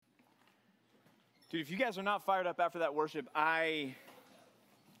Dude, if you guys are not fired up after that worship, I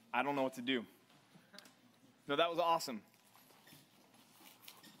don't know what to do. No, that was awesome.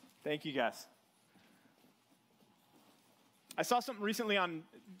 Thank you, guys. I saw something recently on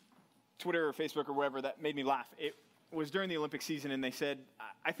Twitter or Facebook or wherever that made me laugh. It was during the Olympic season, and they said,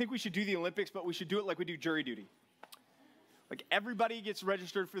 I think we should do the Olympics, but we should do it like we do jury duty. Like, everybody gets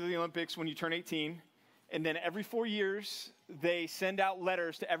registered for the Olympics when you turn 18, and then every 4 years, they send out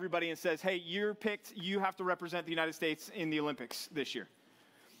letters to everybody and says, hey, you're picked, you have to represent the United States in the Olympics this year.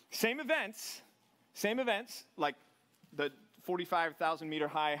 Same events, like the 45,000 meter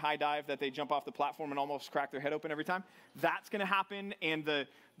high dive that they jump off the platform and almost crack their head open every time. That's going to happen, and the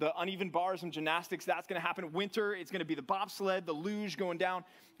uneven bars and gymnastics, that's going to happen. Winter, it's going to be the bobsled, the luge going down,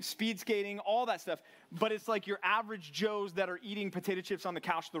 speed skating, all that stuff. But it's like your average Joes that are eating potato chips on the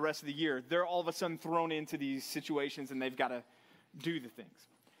couch the rest of the year. They're all of a sudden thrown into these situations, and they've got to do the things.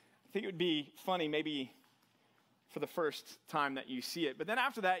 I think it would be funny maybe for the first time that you see it. But then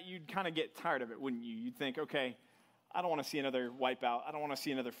after that, you'd kind of get tired of it, wouldn't you? You'd think, okay, I don't want to see another wipeout. I don't want to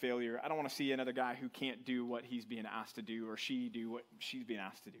see another failure. I don't want to see another guy who can't do what he's being asked to do or she do what she's being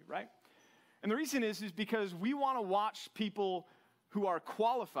asked to do, right? And the reason is because we want to watch people who are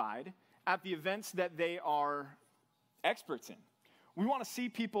qualified at the events that they are experts in. We want to see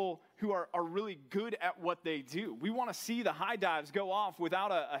people who are really good at what they do. We want to see the high dives go off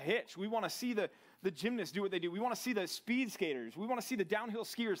without a hitch. We want to see the gymnasts do what they do. We want to see the speed skaters. We want to see the downhill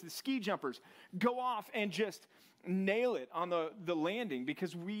skiers, the ski jumpers go off and just nail it on the landing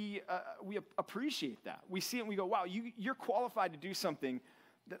because we appreciate that. We see it and we go, wow, you're qualified to do something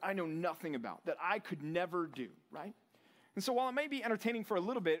that I know nothing about, that I could never do, right? And so while it may be entertaining for a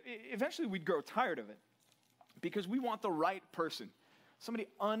little bit, eventually we'd grow tired of it because we want the right person, somebody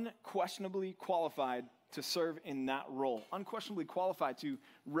unquestionably qualified to serve in that role, unquestionably qualified to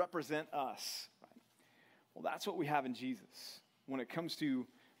represent us. Right? Well, that's what we have in Jesus when it comes to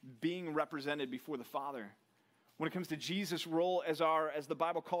being represented before the Father. When it comes to Jesus' role as the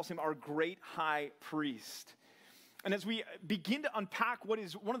Bible calls him, our great high priest. And as we begin to unpack what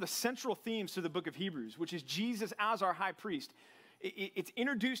is one of the central themes to the book of Hebrews, which is Jesus as our high priest, it's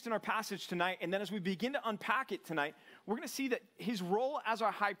introduced in our passage tonight. And then as we begin to unpack it tonight, we're going to see that his role as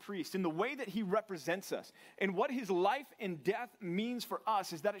our high priest and the way that he represents us and what his life and death means for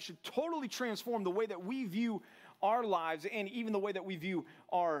us is that it should totally transform the way that we view our lives and even the way that we view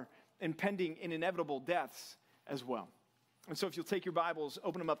our impending and inevitable deaths as well. And so if you'll take your Bibles,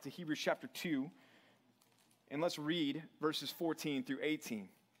 open them up to Hebrews chapter 2, and let's read verses 14 through 18.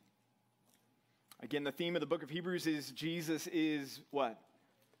 Again, the theme of the book of Hebrews is Jesus is what?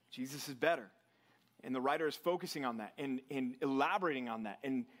 Jesus is better. And the writer is focusing on that and elaborating on that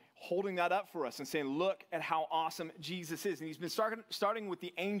and holding that up for us and saying, look at how awesome Jesus is. And he's been starting with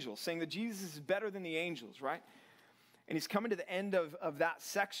the angels, saying that Jesus is better than the angels, right? And he's coming to the end of that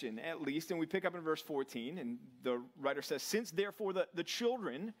section, at least, and we pick up in verse 14, and the writer says, since therefore the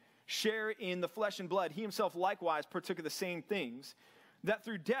children share in the flesh and blood, he himself likewise partook of the same things, that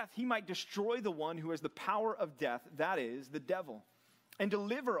through death he might destroy the one who has the power of death, that is, the devil, and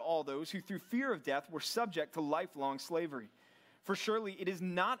deliver all those who through fear of death were subject to lifelong slavery. For surely it is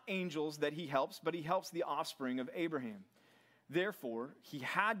not angels that he helps, but he helps the offspring of Abraham. Therefore, he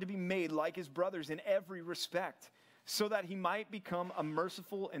had to be made like his brothers in every respect, so that he might become a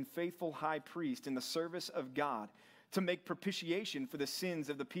merciful and faithful high priest in the service of God, to make propitiation for the sins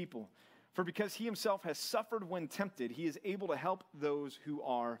of the people. For because he himself has suffered when tempted, he is able to help those who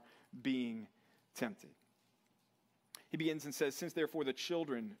are being tempted. He begins and says, since therefore the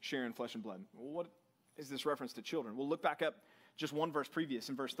children share in flesh and blood. What is this reference to children? We'll look back up just one verse previous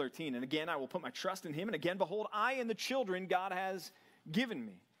in verse 13. And again, I will put my trust in him. And again, behold, I and the children God has given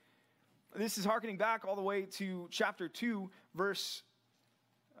me. This is hearkening back all the way to chapter 2, verse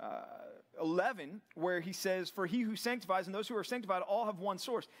 11, where he says, for he who sanctifies and those who are sanctified all have one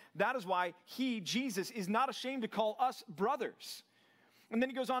source. That is why he, Jesus, is not ashamed to call us brothers. And then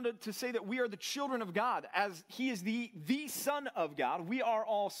he goes on to say that we are the children of God. As he is the Son of God, we are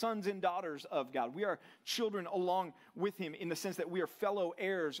all sons and daughters of God. We are children along with him in the sense that we are fellow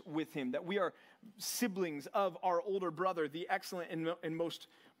heirs with him, that we are siblings of our older brother, the excellent and most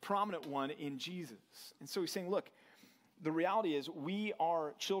prominent one in Jesus. And so he's saying, look, the reality is we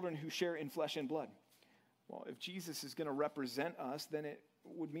are children who share in flesh and blood. Well, if Jesus is going to represent us, then it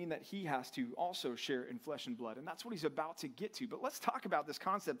would mean that he has to also share in flesh and blood. And that's what he's about to get to. But let's talk about this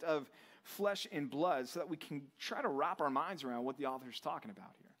concept of flesh and blood so that we can try to wrap our minds around what the author's talking about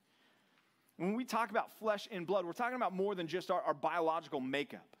here. When we talk about flesh and blood, we're talking about more than just our biological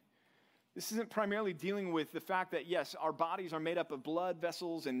makeup. This isn't primarily dealing with the fact that, yes, our bodies are made up of blood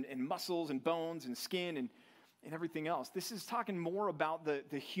vessels and muscles and bones and skin and everything else. This is talking more about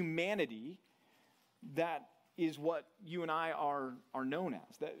the humanity that is what you and I are known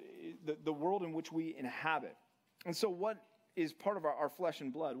as, the world in which we inhabit. And so what is part of our flesh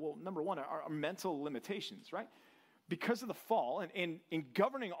and blood? Well, number one, our mental limitations, right? Because of the fall, and in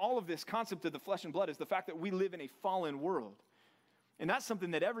governing all of this concept of the flesh and blood is the fact that we live in a fallen world. And that's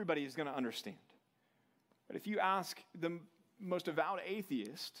something that everybody is going to understand. But if you ask the most avowed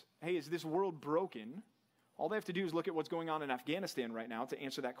atheist, hey, is this world broken? All they have to do is look at what's going on in Afghanistan right now to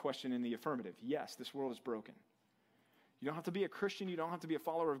answer that question in the affirmative. Yes, this world is broken. You don't have to be a Christian. You don't have to be a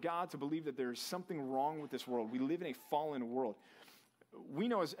follower of God to believe that there's something wrong with this world. We live in a fallen world. We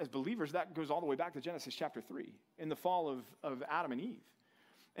know as believers that goes all the way back to Genesis chapter 3 in the fall of Adam and Eve.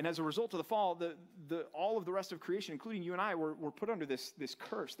 And as a result of the fall, all of the rest of creation, including you and I, were put under this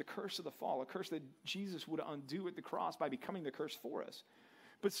curse, the curse of the fall, a curse that Jesus would undo at the cross by becoming the curse for us.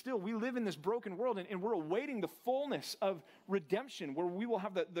 But still, we live in this broken world, and we're awaiting the fullness of redemption where we will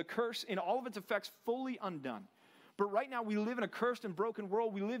have the curse in all of its effects fully undone. But right now, we live in a cursed and broken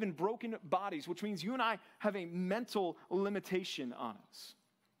world. We live in broken bodies, which means you and I have a mental limitation on us.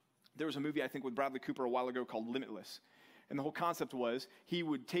 There was a movie, I think, with Bradley Cooper a while ago called Limitless. And the whole concept was he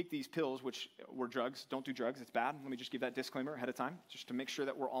would take these pills, which were drugs. Don't do drugs. It's bad. Let me just give that disclaimer ahead of time, just to make sure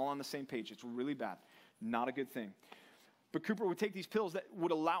that we're all on the same page. It's really bad. Not a good thing. But Cooper would take these pills that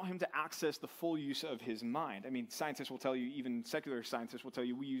would allow him to access the full use of his mind. I mean, scientists will tell you, even secular scientists will tell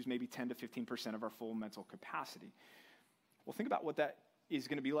you, we use maybe 10 to 15% of our full mental capacity. Well, think about what that is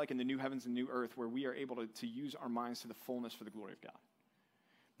going to be like in the new heavens and new earth, where we are able to use our minds to the fullness for the glory of God.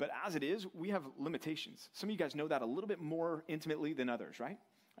 But as it is, we have limitations. Some of you guys know that a little bit more intimately than others, right?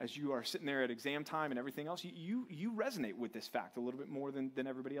 As you are sitting there at exam time and everything else, you resonate with this fact a little bit more than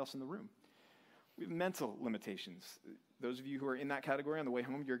everybody else in the room. We have mental limitations. Those of you who are in that category on the way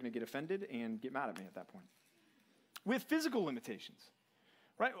home, you're going to get offended and get mad at me at that point. We have physical limitations,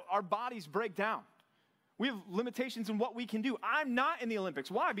 right? Our bodies break down. We have limitations in what we can do. I'm not in the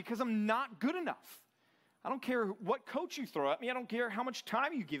Olympics. Why? Because I'm not good enough. I don't care what coach you throw at me. I don't care how much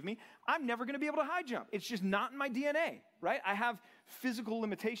time you give me. I'm never going to be able to high jump. It's just not in my DNA, right? I have physical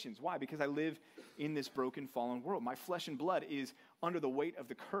limitations. Why? Because I live in this broken, fallen world. My flesh and blood is under the weight of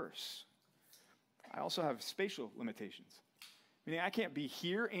the curse. I also have spatial limitations, meaning I can't be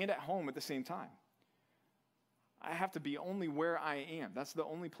here and at home at the same time. I have to be only where I am. That's the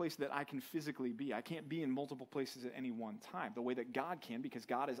only place that I can physically be. I can't be in multiple places at any one time, the way that God can, because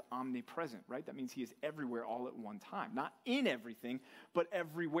God is omnipresent, right? That means he is everywhere all at one time. Not in everything, but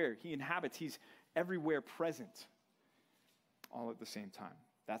everywhere. He inhabits. He's everywhere present all at the same time.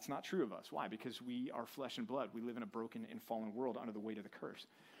 That's not true of us. Why? Because we are flesh and blood. We live in a broken and fallen world under the weight of the curse.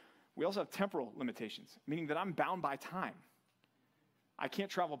 We also have temporal limitations, meaning that I'm bound by time. I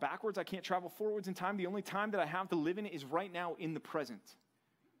can't travel backwards. I can't travel forwards in time. The only time that I have to live in is right now in the present.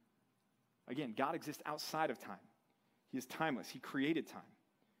 Again, God exists outside of time. He is timeless. He created time.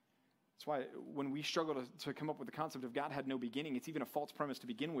 That's why when we struggle to come up with the concept of God had no beginning, it's even a false premise to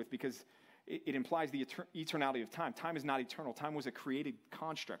begin with, because it implies the eternality of time. Time is not eternal. Time was a created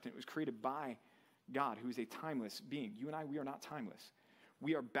construct, and it was created by God, who is a timeless being. You and I, we are not timeless.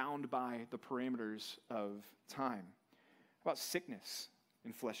 We are bound by the parameters of time. How about sickness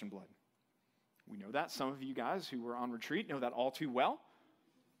in flesh and blood? We know that. Some of you guys who were on retreat know that all too well.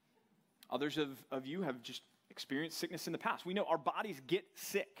 Others of you have just experienced sickness in the past. We know our bodies get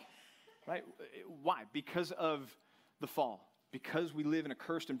sick, right? Why? Because of the fall. Because we live in a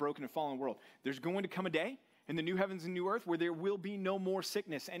cursed and broken and fallen world. There's going to come a day in the new heavens and new earth where there will be no more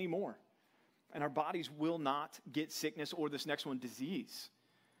sickness anymore. And our bodies will not get sickness, or this next one, disease.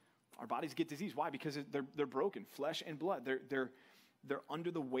 Our bodies get disease. Why? Because they're broken, flesh and blood. They're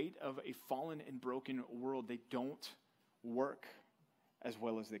under the weight of a fallen and broken world. They don't work as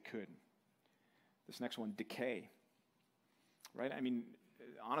well as they could. This next one, decay. Right? I mean,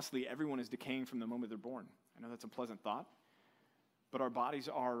 honestly, everyone is decaying from the moment they're born. I know that's a pleasant thought, but our bodies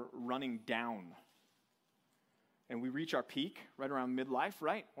are running down. And we reach our peak right around midlife,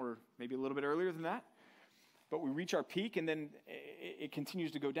 right? Or maybe a little bit earlier than that. But we reach our peak, and then it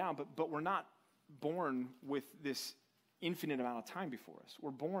continues to go down. But we're not born with this infinite amount of time before us.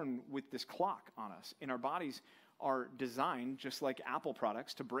 We're born with this clock on us. And our bodies are designed, just like Apple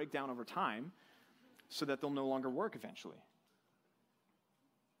products, to break down over time so that they'll no longer work eventually.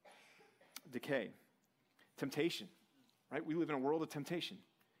 Decay. Temptation, right? We live in a world of temptation.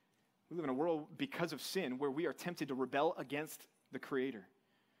 We live in a world, because of sin, where we are tempted to rebel against the Creator.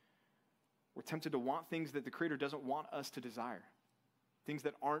 We're tempted to want things that the Creator doesn't want us to desire. things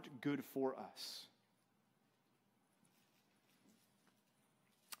that aren't good for us.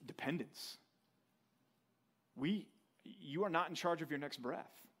 Dependence. You are not in charge of your next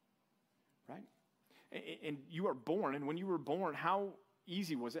breath, right? And you are born, and when you were born, how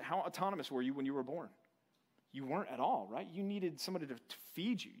easy was it? How autonomous were you when you were born? You weren't at all, right? You needed somebody to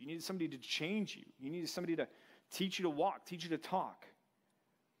feed you. You needed somebody to change you. You needed somebody to teach you to walk, teach you to talk.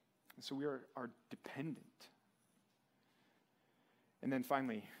 And so we are dependent. And then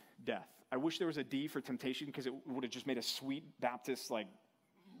finally, death. I wish there was a D for temptation because it would have just made a sweet Baptist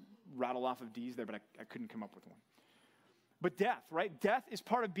rattle off of D's there, but I couldn't come up with one. But death, right? Death is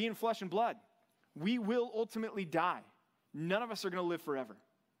part of being flesh and blood. We will ultimately die. None of us are going to live forever.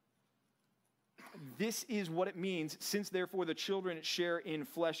 This is what it means, since therefore the children share in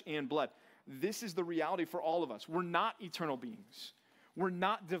flesh and blood. This is the reality for all of us. We're not eternal beings. We're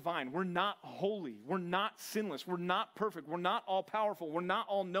not divine. We're not holy. We're not sinless. We're not perfect. We're not all powerful. We're not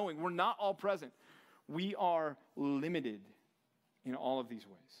all knowing. We're not all present. We are limited in all of these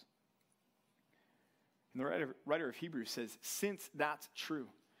ways. And the writer of Hebrews says, since that's true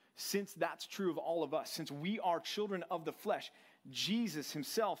of all of us, since we are children of the flesh, Jesus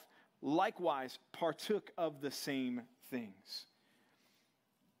himself likewise partook of the same things.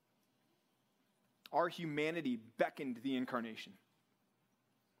 Our humanity beckoned the incarnation.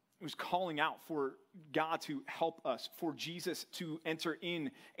 It was calling out for God to help us, for Jesus to enter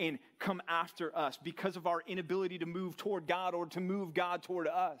in and come after us because of our inability to move toward God or to move God toward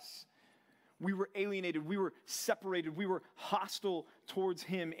us. We were alienated, we were separated, we were hostile towards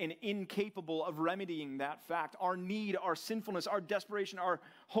him and incapable of remedying that fact. Our need, our sinfulness, our desperation, our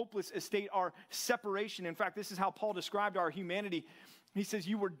hopeless estate, our separation. In fact, this is how Paul described our humanity. He says,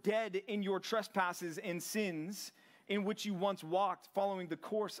 you were dead in your trespasses and sins in which you once walked, following the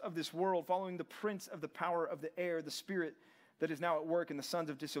course of this world, following the prince of the power of the air, the spirit that is now at work in the sons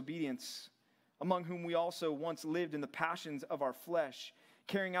of disobedience, among whom we also once lived in the passions of our flesh,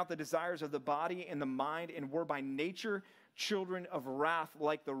 carrying out the desires of the body and the mind, and were by nature children of wrath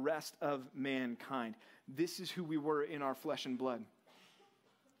like the rest of mankind. This is who we were in our flesh and blood.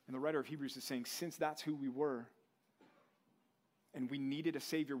 And the writer of Hebrews is saying, since that's who we were, and we needed a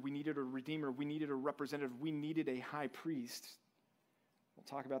Savior, we needed a Redeemer, we needed a representative, we needed a high priest. We'll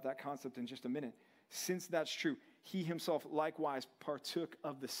talk about that concept in just a minute. Since that's true, he himself likewise partook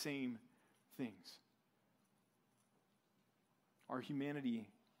of the same things. Our humanity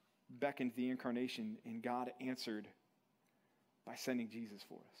beckoned the incarnation, and God answered by sending Jesus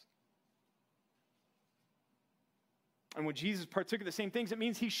for us. And when Jesus partook of the same things, it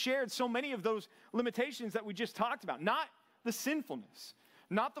means he shared so many of those limitations that we just talked about. Not the sinfulness,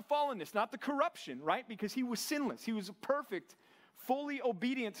 not the fallenness, not the corruption, right? Because he was sinless. He was perfect, fully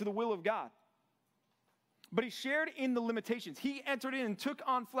obedient to the will of God. But he shared in the limitations. He entered in and took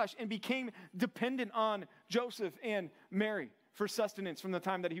on flesh and became dependent on Joseph and Mary for sustenance from the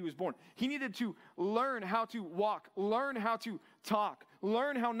time that he was born. He needed to learn how to walk, learn how to talk,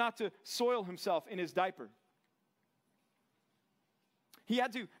 learn how not to soil himself in his diaper. He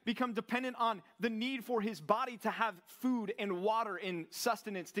had to become dependent on the need for his body to have food and water and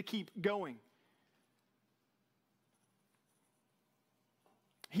sustenance to keep going.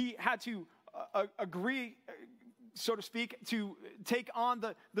 He had to agree, so to speak, to take on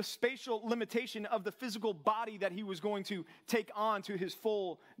the spatial limitation of the physical body that he was going to take on to his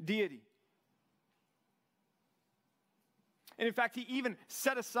full deity. And in fact, he even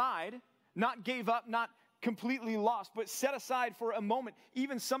set aside, not gave up, not completely lost, but set aside for a moment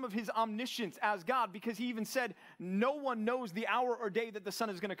even some of his omniscience as God, because he even said, no one knows the hour or day that the Son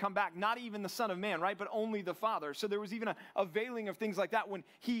is going to come back, not even the Son of Man, right? But only the Father. So there was even a veiling of things like that when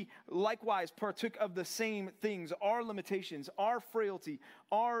he likewise partook of the same things, our limitations, our frailty,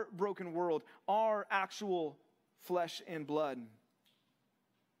 our broken world, our actual flesh and blood.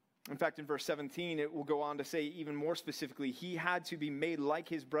 In fact, in verse 17, it will go on to say even more specifically, he had to be made like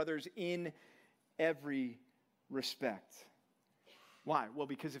his brothers in every respect. Why? Well,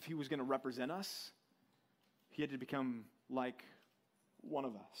 because if he was going to represent us, he had to become like one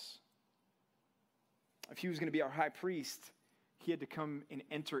of us. If he was going to be our high priest, he had to come and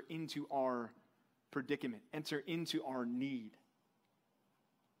enter into our predicament, enter into our need,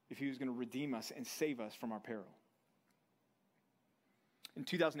 if he was going to redeem us and save us from our peril. In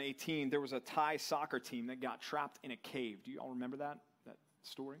 2018, there was a Thai soccer team that got trapped in a cave. Do you all remember that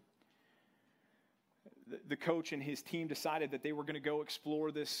story? The coach and his team decided that they were going to go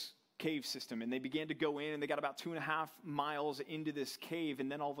explore this cave system, and they began to go in, and they got about 2.5 miles into this cave, and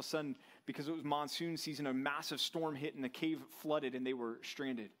then all of a sudden, because it was monsoon season, a massive storm hit, and the cave flooded, and they were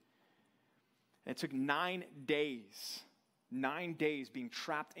stranded. And it took 9 days 9 days being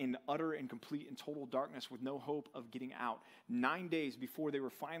trapped in utter and complete and total darkness with no hope of getting out. 9 days before they were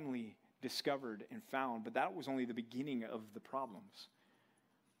finally discovered and found, but that was only the beginning of the problems.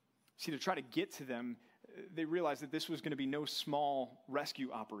 See, to try to get to them, they realized that this was going to be no small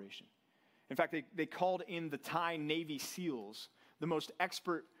rescue operation. In fact, they called in the Thai Navy SEALs, the most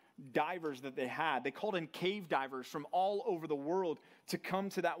expert divers that they had. They called in cave divers from all over the world to come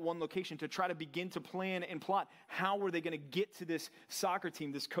to that one location to try to begin to plan and plot. How were they going to get to this soccer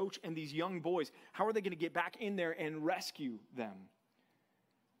team, this coach and these young boys? How are they going to get back in there and rescue them?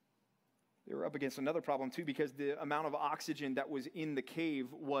 They were up against another problem too, because the amount of oxygen that was in the cave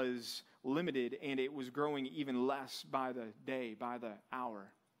was limited, and it was growing even less by the day, by the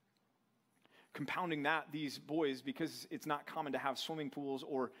hour. Compounding that, these boys, because it's not common to have swimming pools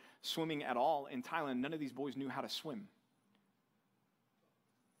or swimming at all in Thailand, none of these boys knew how to swim.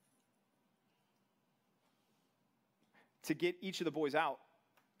 To get each of the boys out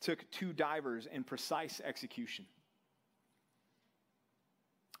took 2 divers in precise execution.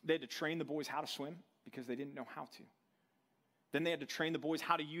 They had to train the boys how to swim because they didn't know how to. Then they had to train the boys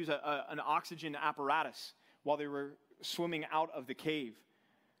how to use an oxygen apparatus while they were swimming out of the cave.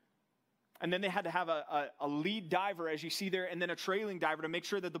 And then they had to have a lead diver, as you see there, and then a trailing diver to make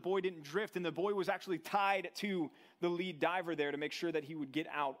sure that the boy didn't drift. And the boy was actually tied to the lead diver there to make sure that he would get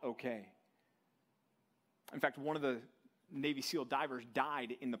out okay. In fact, one of the Navy SEAL divers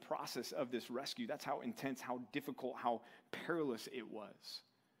died in the process of this rescue. That's how intense, how difficult, how perilous it was.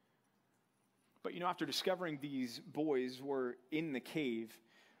 But after discovering these boys were in the cave,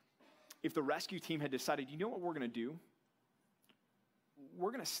 if the rescue team had decided, you know what we're going to do? We're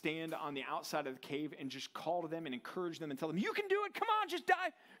going to stand on the outside of the cave and just call to them and encourage them and tell them, you can do it, come on, just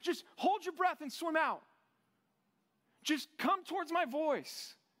dive, just hold your breath and swim out. Just come towards my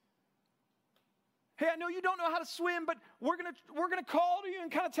voice. Hey, I know you don't know how to swim, but we're gonna call to you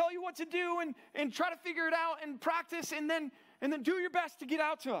and kind of tell you what to do and try to figure it out and practice and then do your best to get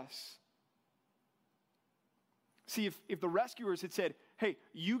out to us. See, if the rescuers had said, hey,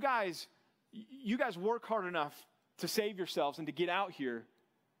 you guys work hard enough to save yourselves and to get out here,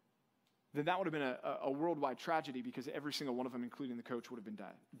 then that would have been a worldwide tragedy, because every single one of them, including the coach, would have been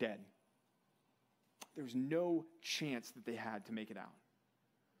dead. There was no chance that they had to make it out.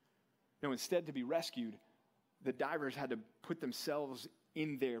 No, instead, to be rescued, the divers had to put themselves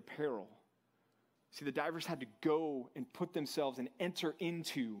in their peril. See, the divers had to go and put themselves and enter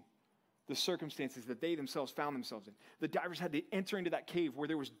into the circumstances that they themselves found themselves in. The divers had to enter into that cave where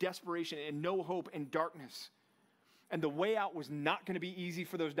there was desperation and no hope and darkness. And the way out was not going to be easy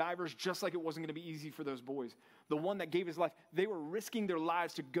for those divers, just like it wasn't going to be easy for those boys. The one that gave his life, they were risking their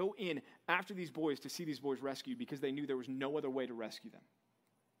lives to go in after these boys to see these boys rescued, because they knew there was no other way to rescue them.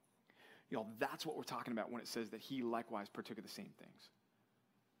 That's what we're talking about when it says that he likewise partook of the same things.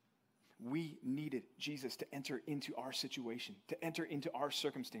 We needed Jesus to enter into our situation, to enter into our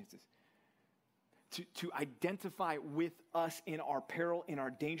circumstances, to identify with us in our peril, in our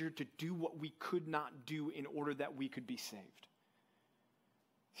danger, to do what we could not do in order that we could be saved.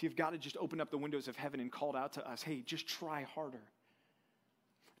 See, if God had just opened up the windows of heaven and called out to us, hey, just try harder.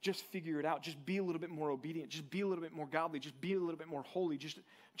 Just figure it out. Just be a little bit more obedient. Just be a little bit more godly. Just be a little bit more holy. Just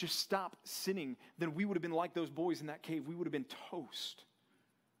stop sinning. Then we would have been like those boys in that cave. We would have been toast.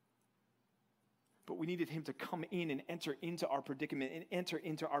 But we needed him to come in and enter into our predicament and enter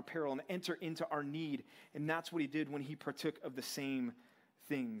into our peril and enter into our need. And that's what he did when he partook of the same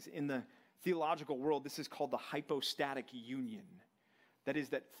things. In the theological world, this is called the hypostatic union. That is,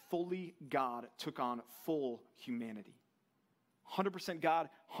 that fully God took on full humanity. 100% God,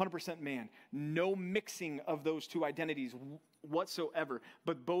 100% man. No mixing of those two identities whatsoever,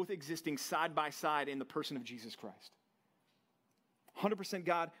 but both existing side by side in the person of Jesus Christ. 100%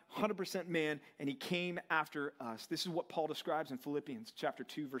 God, 100% man, and he came after us. This is what Paul describes in Philippians chapter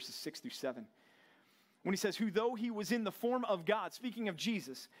 2, verses 6 through 7. When he says, who though he was in the form of God, speaking of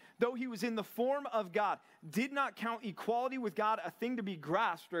Jesus, though he was in the form of God, did not count equality with God a thing to be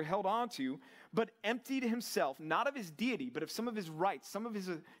grasped or held on to, but emptied himself, not of his deity, but of some of his rights, some of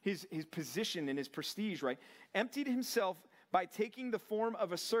his position and his prestige, right? Emptied himself by taking the form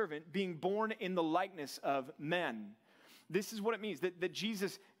of a servant, being born in the likeness of men. This is what it means, that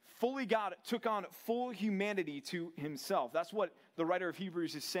Jesus, fully God, took on full humanity to himself. That's what the writer of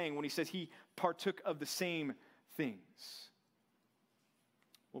Hebrews is saying when he says he partook of the same things.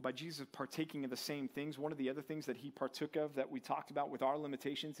 Well, by Jesus partaking of the same things, one of the other things that he partook of that we talked about with our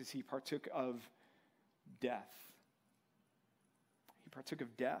limitations is he partook of death. He partook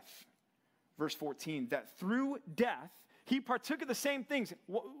of death. Verse 14, that through death he partook of the same things.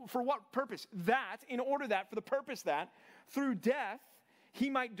 For what purpose? For the purpose that through death he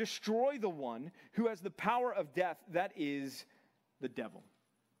might destroy the one who has the power of death, that is the devil.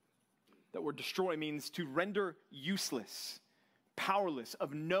 That word destroy means to render useless, powerless,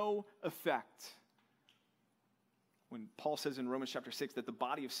 of no effect. When Paul says in Romans chapter 6 that the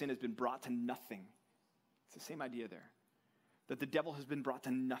body of sin has been brought to nothing, it's the same idea there. That the devil has been brought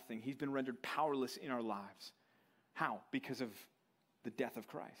to nothing. He's been rendered powerless in our lives. How? Because of the death of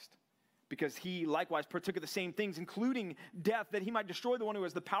Christ. Because he likewise partook of the same things, including death, that he might destroy the one who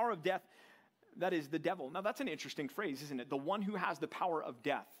has the power of death, that is the devil. Now that's an interesting phrase, isn't it? The one who has the power of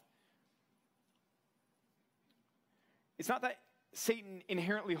death. It's not that Satan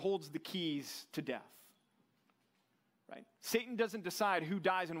inherently holds the keys to death. Right? Satan doesn't decide who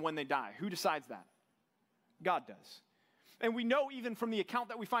dies and when they die. Who decides that? God does. And we know even from the account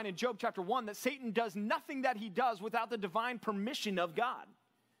that we find in Job chapter 1 that Satan does nothing that he does without the divine permission of God.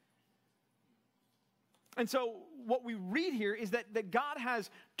 And so what we read here is that God has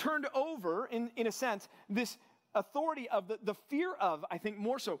turned over, in a sense, this authority of the fear of, I think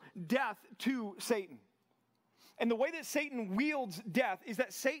more so, death to Satan. And the way that Satan wields death is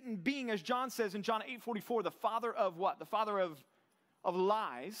that Satan being, as John says in John 8:44, the father of what? The father of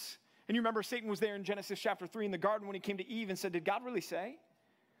lies. And you remember Satan was there in Genesis chapter 3 in the garden when he came to Eve and said, did God really say?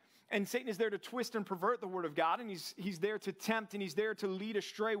 And Satan is there to twist and pervert the word of God, and he's there to tempt, and he's there to lead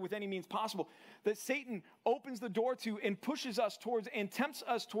astray with any means possible. That Satan opens the door to and pushes us towards and tempts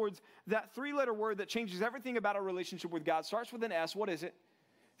us towards that three-letter word that changes everything about our relationship with God. Starts with an S. What is it?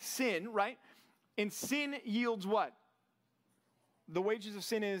 Sin, right? And sin yields what? The wages of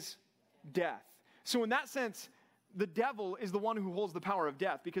sin is death. So in that sense, the devil is the one who holds the power of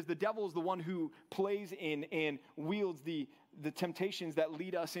death, because the devil is the one who plays in and wields the temptations that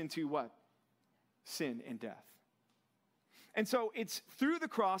lead us into what? Sin and death. And so it's through the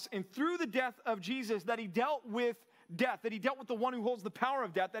cross and through the death of Jesus that he dealt with death, that he dealt with the one who holds the power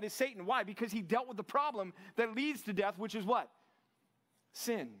of death, that is Satan. Why? Because he dealt with the problem that leads to death, which is what?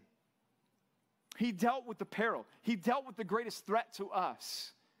 Sin. He dealt with the peril. He dealt with the greatest threat to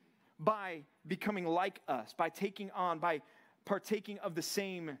us by becoming like us, by partaking of the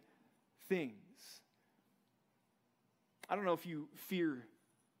same things. I don't know if you fear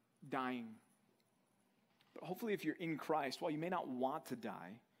dying, but hopefully if you're in Christ, while you may not want to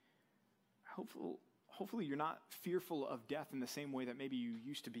die, hopefully you're not fearful of death in the same way that maybe you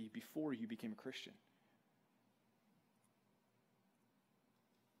used to be before you became a Christian.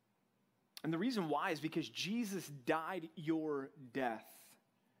 And the reason why is because Jesus died your death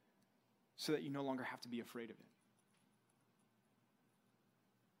so that you no longer have to be afraid of it.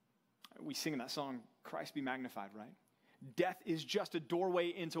 We sing in that song, Christ be magnified, right? Death is just a doorway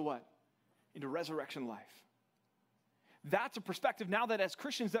into what? Into resurrection life. That's a perspective now that as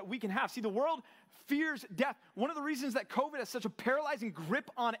Christians that we can have. See, the world fears death. One of the reasons that COVID has such a paralyzing grip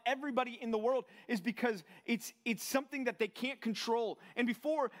on everybody in the world is because it's something that they can't control. And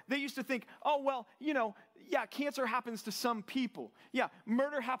before, they used to think, oh, well, yeah, cancer happens to some people. Yeah,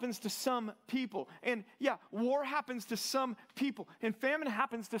 murder happens to some people. And yeah, war happens to some people. And famine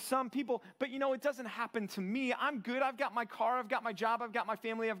happens to some people. But it doesn't happen to me. I'm good. I've got my car. I've got my job. I've got my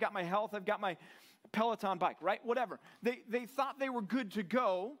family. I've got my health. I've got my Peloton bike, right? Whatever. They thought they were good to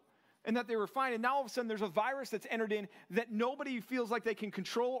go and that they were fine. And now all of a sudden there's a virus that's entered in that nobody feels like they can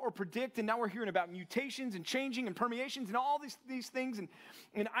control or predict. And now we're hearing about mutations and changing and permeations and all these things and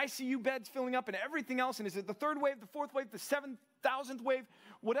ICU beds filling up and everything else. And is it the third wave, the fourth wave, the 7,000th wave,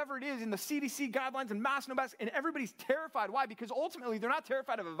 whatever it is, in the CDC guidelines and mask, no mask, and everybody's terrified. Why? Because ultimately they're not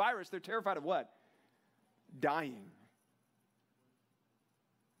terrified of a virus. They're terrified of what? Dying.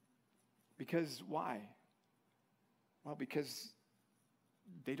 Because why? Well, because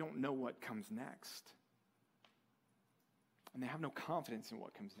they don't know what comes next. And they have no confidence in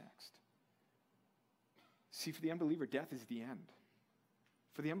what comes next. See, for the unbeliever, death is the end.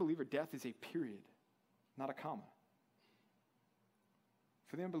 For the unbeliever, death is a period, not a comma.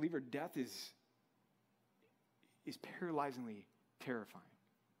 For the unbeliever, death is paralyzingly terrifying.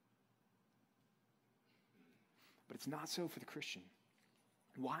 But it's not so for the Christian.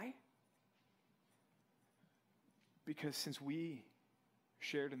 Why? Because since we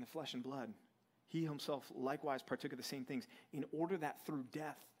shared in the flesh and blood, he himself likewise partook of the same things, in order that through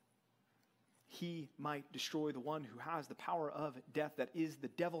death he might destroy the one who has the power of death, that is the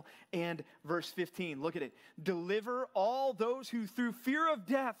devil. And verse 15, look at it. Deliver all those who through fear of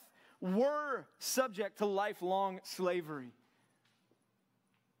death were subject to lifelong slavery.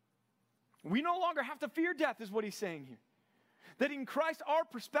 We no longer have to fear death, is what he's saying here. That in Christ, our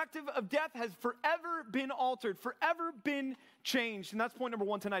perspective of death has forever been altered, forever been changed. And that's point number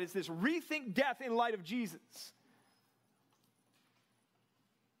one tonight, is this: rethink death in light of Jesus.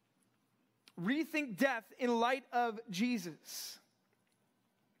 Rethink death in light of Jesus.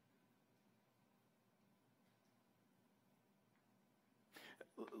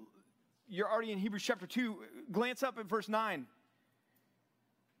 You're already in Hebrews chapter 2. Glance up at verse 9.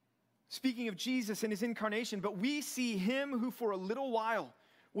 Speaking of Jesus and his incarnation, but we see him who for a little while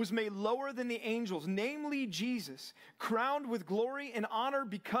was made lower than the angels, namely Jesus, crowned with glory and honor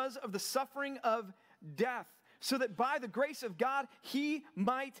because of the suffering of death, so that by the grace of God he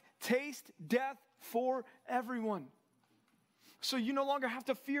might taste death for everyone. So you no longer have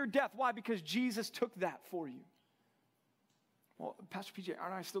to fear death. Why? Because Jesus took that for you. Well, Pastor PJ,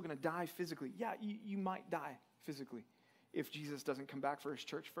 aren't I still going to die physically? Yeah, you might die physically if Jesus doesn't come back for his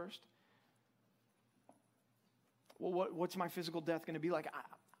church first. Well, what's my physical death going to be like?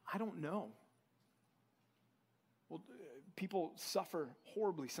 I don't know. Well, people suffer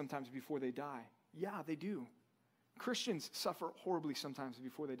horribly sometimes before they die. Yeah, they do. Christians suffer horribly sometimes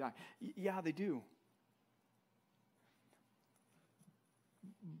before they die. Yeah, they do.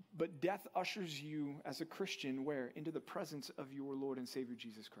 But death ushers you as a Christian where? Into the presence of your Lord and Savior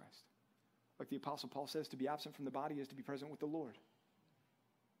Jesus Christ. Like the Apostle Paul says, to be absent from the body is to be present with the Lord.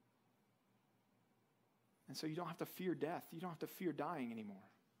 And so you don't have to fear death. You don't have to fear dying anymore.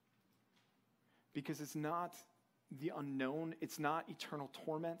 Because it's not the unknown. It's not eternal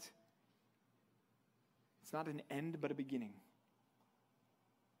torment. It's not an end, but a beginning.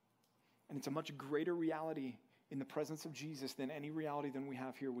 And it's a much greater reality in the presence of Jesus than any reality than we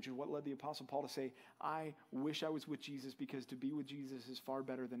have here, which is what led the Apostle Paul to say, I wish I was with Jesus, because to be with Jesus is far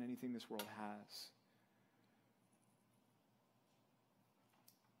better than anything this world has.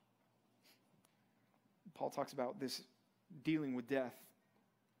 Paul talks about this dealing with death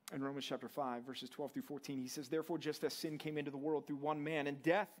in Romans chapter 5, verses 12 through 14. He says, therefore, just as sin came into the world through one man, and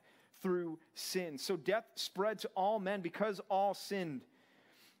death through sin, so death spread to all men because all sinned.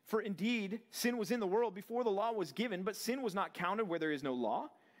 For indeed, sin was in the world before the law was given, but sin was not counted where there is no law.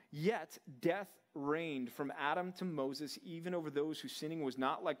 Yet death reigned from Adam to Moses, even over those whose sinning was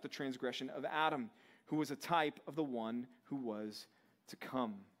not like the transgression of Adam, who was a type of the one who was to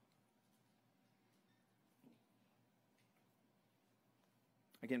come.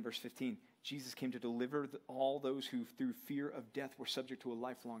 Again, verse 15, Jesus came to deliver all those who through fear of death were subject to a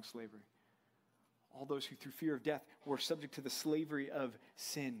lifelong slavery. All those who through fear of death were subject to the slavery of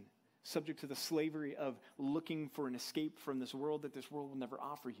sin, subject to the slavery of looking for an escape from this world that this world will never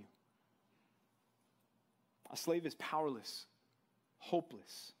offer you. A slave is powerless,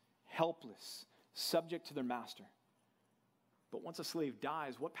 hopeless, helpless, subject to their master. But once a slave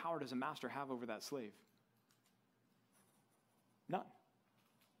dies, what power does a master have over that slave? None.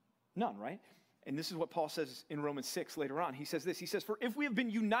 None, right? And this is what Paul says in Romans 6 later on. He says this, he says, for if we have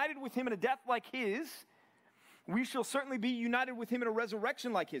been united with him in a death like his, we shall certainly be united with him in a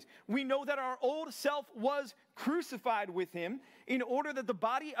resurrection like his. We know that our old self was crucified with him in order that the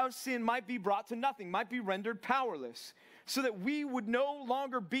body of sin might be brought to nothing, might be rendered powerless, so that we would no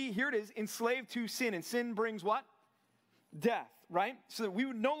longer be, here it is, enslaved to sin. And sin brings what? Death, right? So that we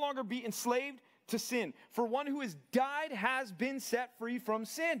would no longer be enslaved to sin. For one who has died has been set free from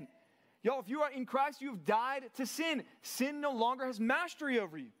sin. Y'all, if you are in Christ, you have died to sin. Sin no longer has mastery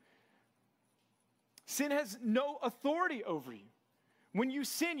over you. Sin has no authority over you. When you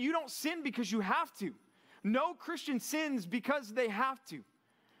sin, you don't sin because you have to. No Christian sins because they have to.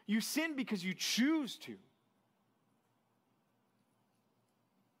 You sin because you choose to.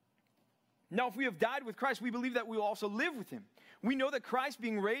 Now, if we have died with Christ, we believe that we will also live with him. We know that Christ,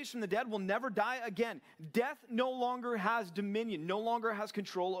 being raised from the dead, will never die again. Death no longer has dominion, no longer has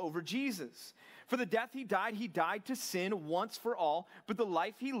control over Jesus. For the death he died to sin once for all, but the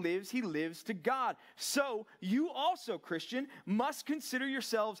life he lives to God. So you also, Christian, must consider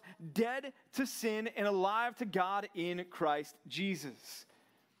yourselves dead to sin and alive to God in Christ Jesus.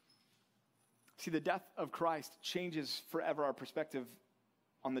 See, the death of Christ changes forever our perspective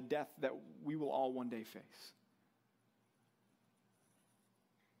on the death that we will all one day face.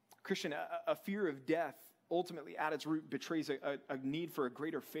 Christian, a fear of death ultimately at its root betrays a need for a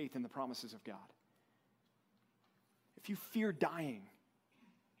greater faith in the promises of God. If you fear dying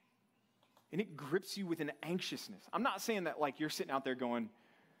and it grips you with an anxiousness, I'm not saying that like you're sitting out there going,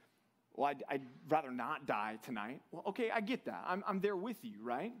 well, I'd rather not die tonight. Well, okay, I get that. I'm there with you,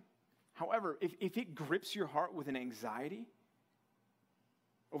 right? However, if it grips your heart with an anxiety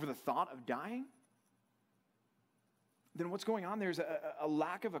over the thought of dying, then what's going on there is a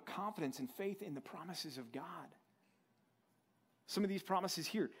lack of a confidence and faith in the promises of God. some of these promises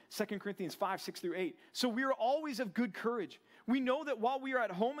here. 2 Corinthians 5, 6 through 8. So we are always of good courage. We know that while we are at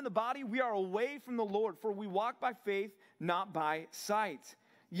home in the body, we are away from the Lord, for we walk by faith, not by sight.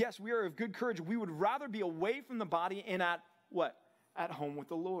 Yes, we are of good courage. We would rather be away from the body and at what? At home with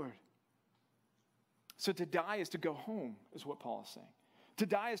the Lord. So to die is to go home, is what Paul is saying. To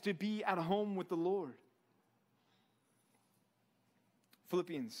die is to be at home with the Lord.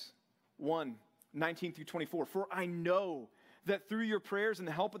 Philippians 1, 19 through 24. For I know that through your prayers and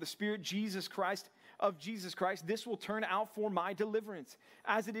the help of the Spirit, Jesus Christ, this will turn out for my deliverance,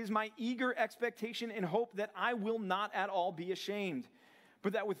 as it is my eager expectation and hope that I will not at all be ashamed,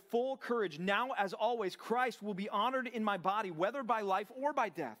 but that with full courage, now as always, Christ will be honored in my body, whether by life or by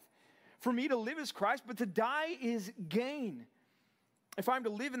death. For me to live is Christ, but to die is gain. If I'm to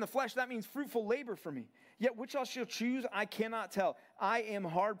live in the flesh, that means fruitful labor for me. Yet which I shall choose, I cannot tell. I am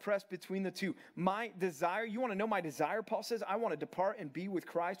hard-pressed between the two. My desire, you want to know my desire, Paul says? I want to depart and be with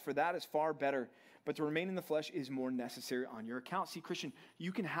Christ, for that is far better. But to remain in the flesh is more necessary on your account. See, Christian,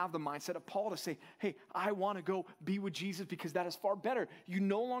 you can have the mindset of Paul to say, hey, I want to go be with Jesus because that is far better. You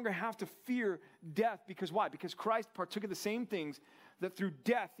no longer have to fear death. Because why? Because Christ partook of the same things that through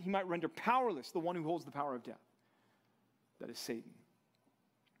death he might render powerless the one who holds the power of death. That is Satan.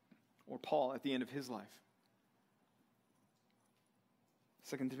 Or Paul at the end of his life.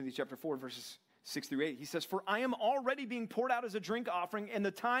 2 Timothy chapter 4, verses 6 through 8. He says, for I am already being poured out as a drink offering, and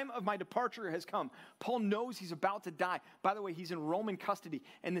the time of my departure has come. Paul knows he's about to die. By the way, he's in Roman custody,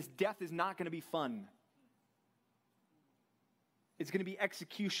 and this death is not going to be fun. It's going to be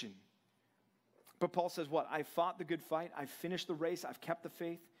execution. But Paul says what? I fought the good fight. I've finished the race. I've kept the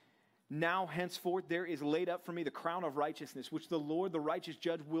faith. Now, henceforth, there is laid up for me the crown of righteousness, which the Lord, the righteous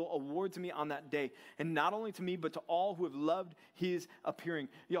judge, will award to me on that day. And not only to me, but to all who have loved his appearing.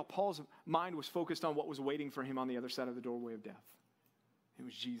 Paul's mind was focused on what was waiting for him on the other side of the doorway of death. It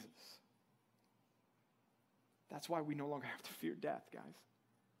was Jesus. That's why we no longer have to fear death, guys.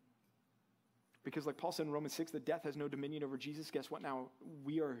 Because like Paul said in Romans 6, that death has no dominion over Jesus. Guess what? Now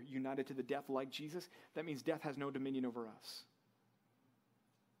we are united to the death like Jesus. That means death has no dominion over us.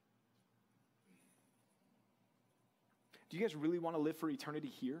 Do you guys really want to live for eternity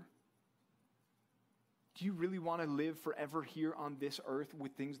here? Do you really want to live forever here on this earth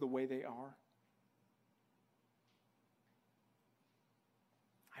with things the way they are?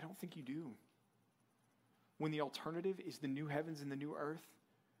 I don't think you do. When the alternative is the new heavens and the new earth,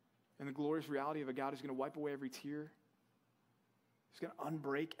 and the glorious reality of a God who's going to wipe away every tear, he's going to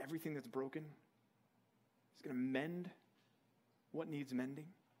unbreak everything that's broken, he's going to mend what needs mending.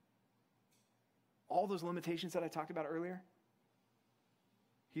 All those limitations that I talked about earlier,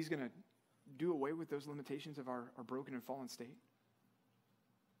 he's going to do away with those limitations of our broken and fallen state.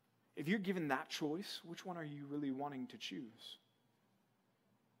 If you're given that choice, which one are you really wanting to choose?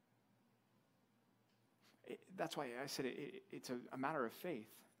 That's why I said it's a matter of faith.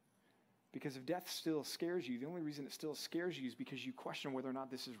 Because if death still scares you, the only reason it still scares you is because you question whether or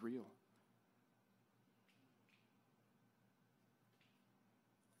not this is real.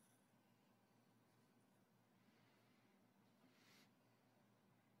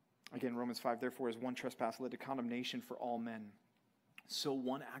 Again, Romans 5, therefore, as one trespass led to condemnation for all men, so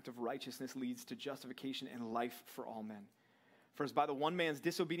one act of righteousness leads to justification and life for all men. For as by the one man's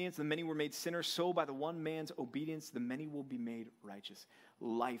disobedience the many were made sinners, so by the one man's obedience the many will be made righteous.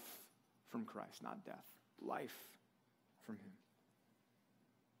 Life from Christ, not death. Life from him.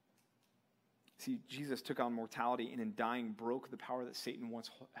 See, Jesus took on mortality and in dying broke the power that Satan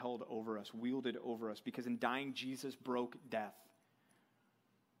once held over us, wielded over us, because in dying Jesus broke death.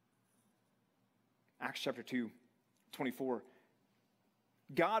 Acts chapter 2, 24.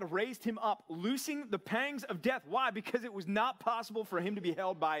 God raised him up, loosing the pangs of death. Why? Because it was not possible for him to be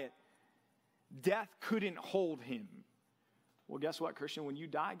held by it. Death couldn't hold him. Well, guess what, Christian? When you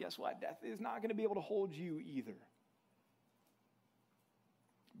die, guess what? Death is not going to be able to hold you either.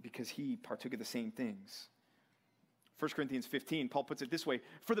 Because he partook of the same things. 1 Corinthians 15, Paul puts it this way.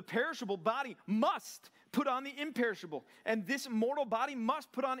 For the perishable body must put on the imperishable, and this mortal body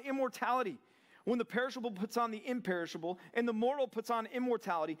must put on immortality. When the perishable puts on the imperishable, and the mortal puts on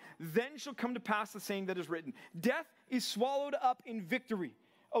immortality, then shall come to pass the saying that is written, death is swallowed up in victory.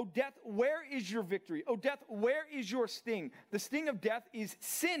 O death, where is your victory? O death, where is your sting? The sting of death is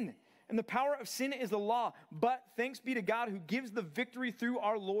sin, and the power of sin is the law. But thanks be to God who gives the victory through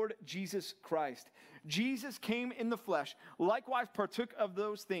our Lord Jesus Christ. Jesus came in the flesh, likewise partook of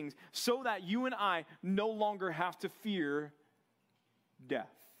those things, so that you and I no longer have to fear death.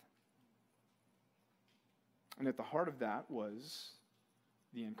 And at the heart of that was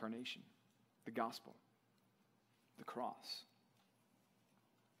the incarnation, the gospel, the cross.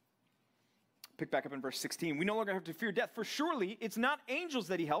 pick back up in verse 16. We no longer have to fear death, for surely it's not angels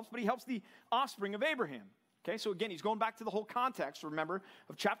that he helps, but he helps the offspring of Abraham. Okay, so again, he's going back to the whole context, remember,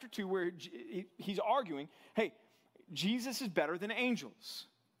 of chapter 2, where he's arguing, hey, Jesus is better than angels.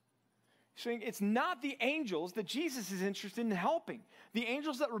 He's saying it's not the angels that Jesus is interested in helping. The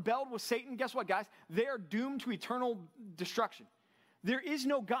angels that rebelled with Satan, guess what, guys? They are doomed to eternal destruction. There is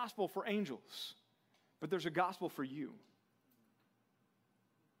no gospel for angels, but there's a gospel for you.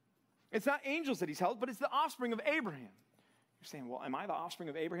 It's not angels that he's helped, but it's the offspring of Abraham. You're saying, well, am I the offspring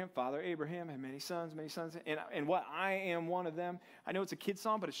of Abraham? Father Abraham had many sons, and what? I am one of them. I know it's a kid's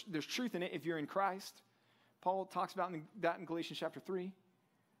song, but there's truth in it if you're in Christ. Paul talks about that in Galatians chapter 3.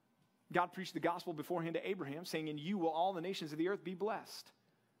 God preached the gospel beforehand to Abraham, saying, in you will all the nations of the earth be blessed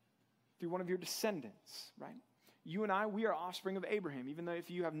through one of your descendants, right? You and I, we are offspring of Abraham, even though if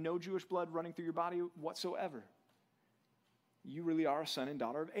you have no Jewish blood running through your body whatsoever. You really are a son and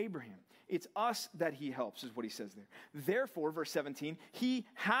daughter of Abraham. It's us that he helps, is what he says there. Therefore, verse 17, he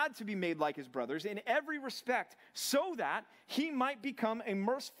had to be made like his brothers in every respect so that he might become a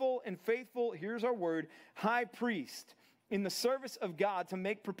merciful and faithful, here's our word, high priest in the service of God to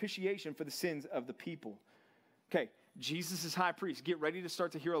make propitiation for the sins of the people. Okay, Jesus is high priest. Get ready to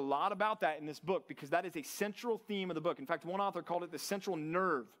start to hear a lot about that in this book because that is a central theme of the book. In fact, one author called it the central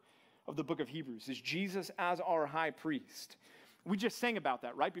nerve of the book of Hebrews, is Jesus as our high priest. We just sang about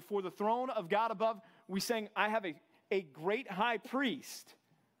that, right? Before the throne of God above, we sang, I have a great high priest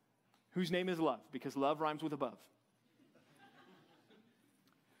whose name is love, because love rhymes with above.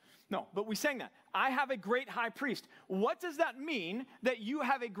 No, but we sang that. I have a great high priest. What does that mean that you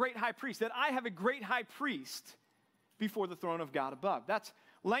have a great high priest, that I have a great high priest before the throne of God above? That's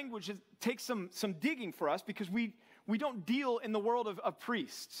language that takes some digging for us because we don't deal in the world of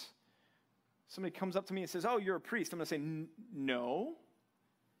priests. Somebody comes up to me and says, oh, you're a priest. I'm going to say, no.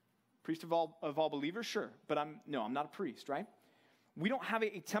 Priest of all believers? Sure. But I'm not a priest, right? We don't have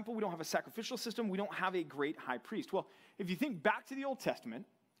a temple. We don't have a sacrificial system. We don't have a great high priest. Well, if you think back to the Old Testament,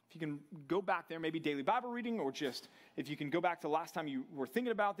 if you can go back there, maybe daily Bible reading, or just if you can go back to the last time you were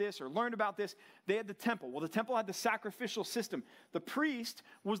thinking about this or learned about this, they had the temple. Well, the temple had the sacrificial system. The priest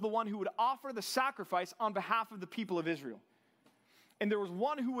was the one who would offer the sacrifice on behalf of the people of Israel. And there was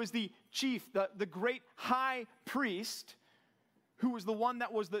one who was the chief, the great high priest, who was the one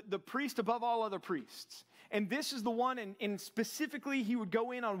that was the priest above all other priests. And this is the one, and specifically he would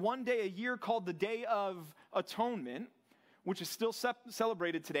go in on one day a year called the Day of Atonement, which is still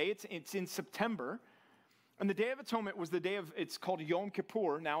celebrated today. It's in September. And the Day of Atonement was the day it's called Yom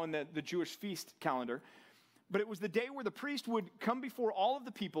Kippur, now in the Jewish feast calendar. But it was the day where the priest would come before all of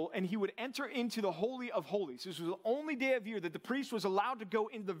the people and he would enter into the Holy of Holies. This was the only day of year that the priest was allowed to go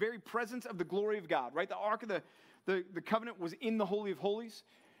into the very presence of the glory of God, right? The Ark of the Covenant was in the Holy of Holies.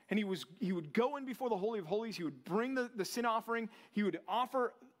 And he would go in before the Holy of Holies. He would bring the sin offering. He would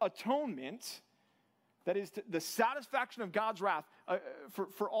offer atonement, that is the satisfaction of God's wrath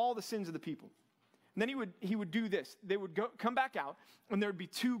for all the sins of the people. And then he would do this. They would come back out and there would be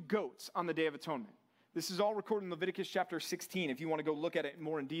 2 goats on the Day of Atonement. This is all recorded in Leviticus chapter 16 if you want to go look at it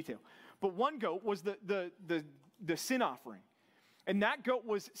more in detail. But one goat was the sin offering. And that goat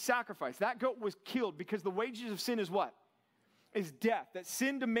was sacrificed. That goat was killed because the wages of sin is what? Is death. That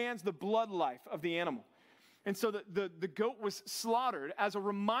sin demands the blood life of the animal. And so the goat was slaughtered as a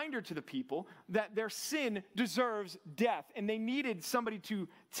reminder to the people that their sin deserves death. And they needed somebody to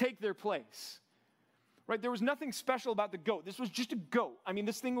take their place. Right, there was nothing special about the goat. This was just a goat. I mean,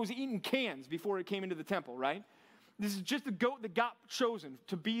 this thing was eating cans before it came into the temple, right? This is just a goat that got chosen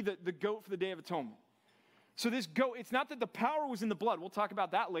to be the goat for the Day of Atonement. So this goat, it's not that the power was in the blood. We'll talk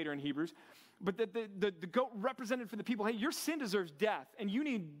about that later in Hebrews. But that the goat represented for the people, hey, your sin deserves death, and you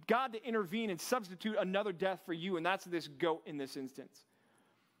need God to intervene and substitute another death for you, and that's this goat in this instance.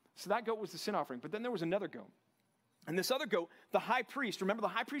 So that goat was the sin offering. But then there was another goat. And this other goat, the high priest, remember the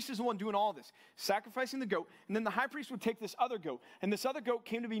high priest is the one doing all this, sacrificing the goat, and then the high priest would take this other goat, and this other goat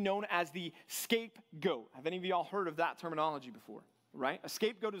came to be known as the scapegoat. Have any of y'all heard of that terminology before, right? A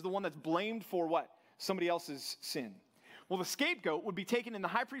scapegoat is the one that's blamed for what? Somebody else's sin. Well, the scapegoat would be taken, and the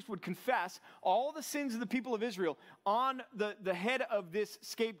high priest would confess all the sins of the people of Israel on the head of this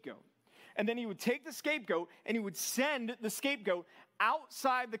scapegoat. And then he would take the scapegoat, and he would send the scapegoat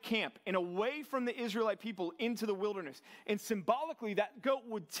outside the camp and away from the Israelite people into the wilderness. And symbolically, that goat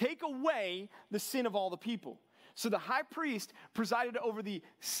would take away the sin of all the people. So the high priest presided over the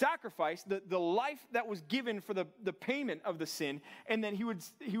sacrifice, the life that was given for the payment of the sin. And then he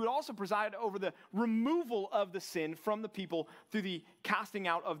would also preside over the removal of the sin from the people through the casting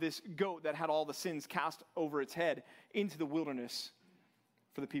out of this goat that had all the sins cast over its head into the wilderness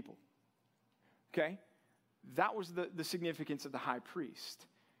for the people. Okay? That was the significance of the high priest.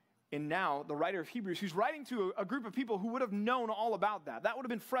 And now the writer of Hebrews, who's writing to a group of people who would have known all about that. That would have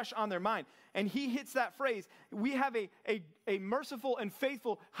been fresh on their mind. And he hits that phrase, we have a merciful and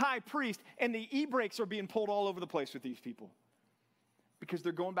faithful high priest, and the e-brakes are being pulled all over the place with these people. Because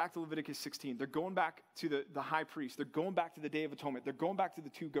they're going back to Leviticus 16. They're going back to the high priest. They're going back to the Day of Atonement. They're going back to the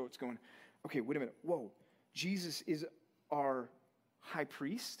 2 goats going, okay, wait a minute. Whoa, Jesus is our high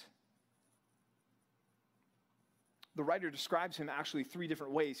priest? The writer describes him actually 3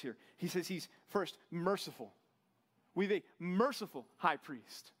 different ways here. He says he's, first, merciful. We have a merciful high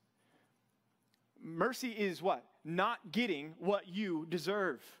priest. Mercy is what? Not getting what you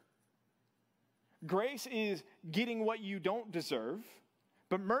deserve. Grace is getting what you don't deserve,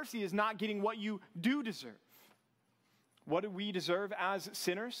 but mercy is not getting what you do deserve. What do we deserve as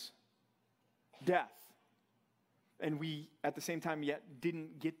sinners? Death. And we, at the same time, yet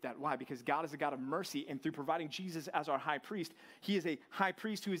didn't get that. Why? Because God is a God of mercy, and through providing Jesus as our high priest, he is a high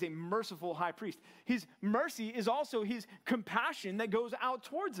priest who is a merciful high priest. His mercy is also his compassion that goes out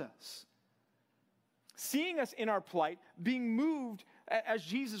towards us. Seeing us in our plight, being moved as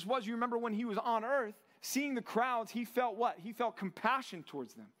Jesus was. You remember when he was on earth, seeing the crowds, he felt what? He felt compassion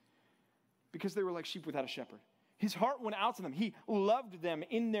towards them because they were like sheep without a shepherd. His heart went out to them. He loved them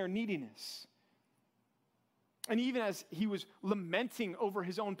in their neediness. And even as he was lamenting over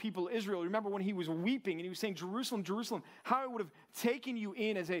his own people, Israel, remember when he was weeping and he was saying, Jerusalem, Jerusalem, how I would have taken you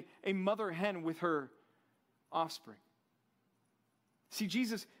in as a mother hen with her offspring. See,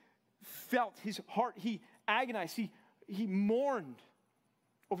 Jesus felt his heart, he agonized, he mourned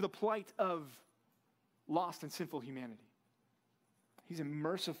over the plight of lost and sinful humanity. He's a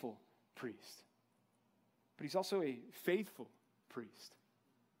merciful priest, but he's also a faithful priest.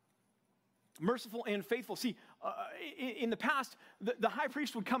 Merciful and faithful. See, in the past, the high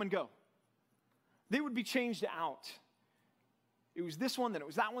priest would come and go. They would be changed out. It was this one, then it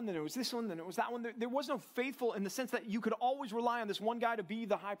was that one, then it was this one, then it was that one. There was no faithful in the sense that you could always rely on this one guy to be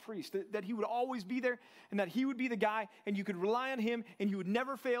the high priest, that he would always be there, and that he would be the guy, and you could rely on him, and he would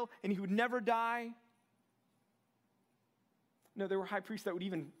never fail, and he would never die. No, there were high priests that would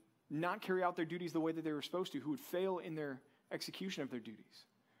even not carry out their duties the way that they were supposed to, who would fail in their execution of their duties.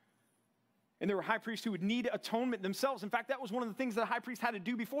 And there were high priests who would need atonement themselves. In fact, that was one of the things that the high priest had to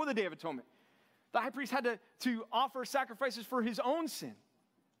do before the Day of Atonement. The high priest had to offer sacrifices for his own sin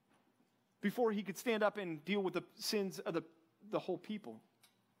before he could stand up and deal with the sins of the whole people.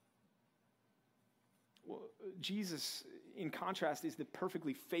 Well, Jesus, in contrast, is the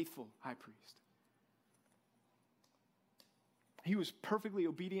perfectly faithful high priest. He was perfectly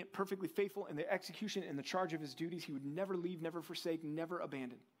obedient, perfectly faithful in the execution and the charge of his duties. He would never leave, never forsake, never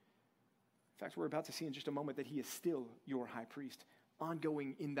abandon. In fact, we're about to see in just a moment that he is still your high priest,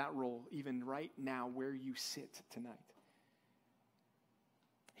 ongoing in that role, even right now where you sit tonight.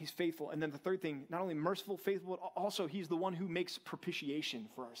 He's faithful. And then the third thing, not only merciful, faithful, but also he's the one who makes propitiation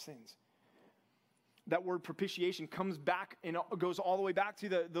for our sins. That word propitiation comes back and goes all the way back to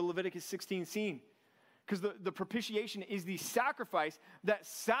the Leviticus 16 scene. Because the propitiation is the sacrifice that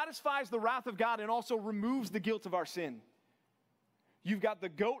satisfies the wrath of God and also removes the guilt of our sin. You've got the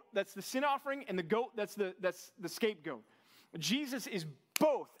goat, that's the sin offering, and the goat, that's the scapegoat. Jesus is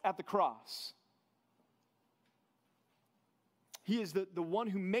both at the cross. He is the one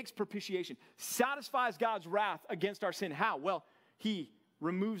who makes propitiation, satisfies God's wrath against our sin. How? Well, he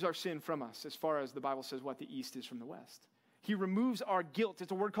removes our sin from us, as far as the Bible says what the east is from the west. He removes our guilt.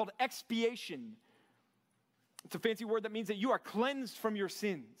 It's a word called expiation. It's a fancy word that means that you are cleansed from your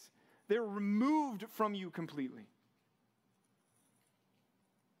sins. They're removed from you completely.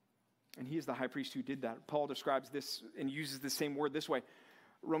 And he is the high priest who did that. Paul describes this and uses the same word this way.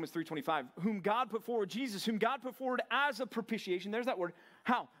 Romans 3:25, whom God put forward, Jesus, whom God put forward as a propitiation. There's that word.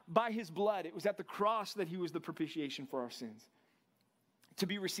 How? By his blood. It was at the cross that he was the propitiation for our sins. To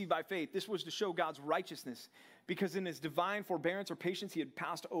be received by faith. This was to show God's righteousness, because in his divine forbearance or patience, he had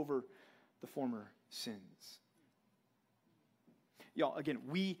passed over the former sins. Y'all, again,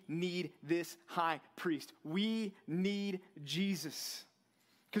 we need this high priest. We need Jesus.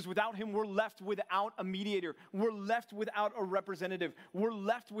 Because without him, we're left without a mediator. We're left without a representative. We're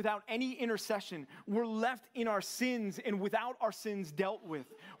left without any intercession. We're left in our sins and without our sins dealt with.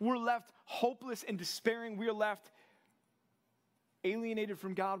 We're left hopeless and despairing. We are left alienated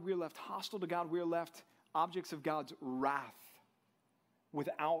from God. We are left hostile to God. We are left objects of God's wrath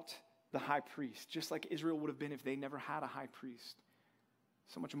without the high priest, just like Israel would have been if they never had a high priest.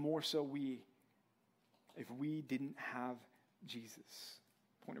 So much more so if we didn't have Jesus.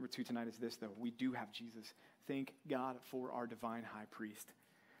 Point number 2 tonight is this, though. We do have Jesus. Thank God for our divine high priest.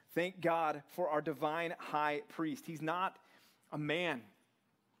 Thank God for our divine high priest. He's not a man,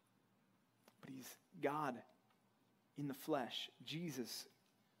 but he's God in the flesh. Jesus,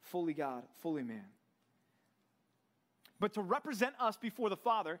 fully God, fully man. But to represent us before the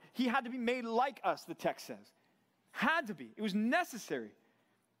Father, he had to be made like us, the text says. Had to be. It was necessary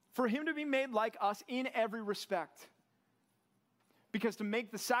for him to be made like us in every respect. Because to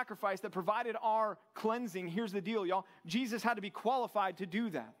make the sacrifice that provided our cleansing, here's the deal, y'all. Jesus had to be qualified to do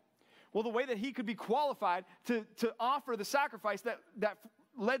that. Well, the way that he could be qualified to offer the sacrifice that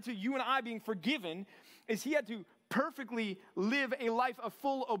led to you and I being forgiven is he had to perfectly live a life of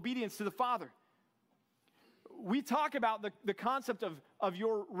full obedience to the Father. We talk about the concept of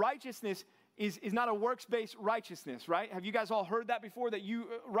your righteousness is not a works-based righteousness, right? Have you guys all heard that before, that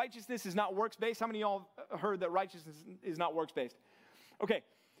righteousness is not works-based? How many of y'all heard that righteousness is not works-based? Okay,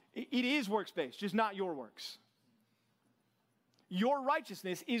 it is works-based, just not your works. Your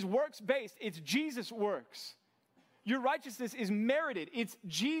righteousness is works-based. It's Jesus' works. Your righteousness is merited. It's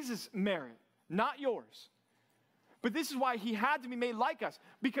Jesus' merit, not yours. But this is why he had to be made like us.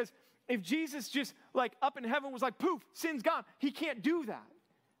 Because if Jesus just like up in heaven was like, poof, sin's gone, he can't do that.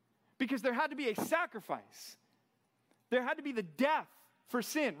 Because there had to be a sacrifice. There had to be the death for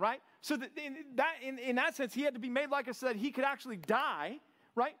sin, right? So that in that sense, he had to be made like us so that he could actually die,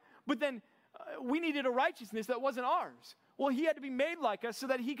 right? But then we needed a righteousness that wasn't ours. Well, he had to be made like us so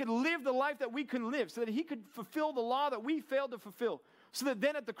that he could live the life that we couldn't live, so that he could fulfill the law that we failed to fulfill. So that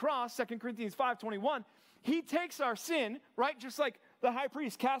then at the cross, 2 Corinthians 5:21, he takes our sin, right? Just like the high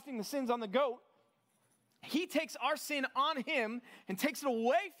priest casting the sins on the goat, he takes our sin on him and takes it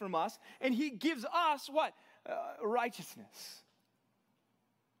away from us, and he gives us what? Righteousness.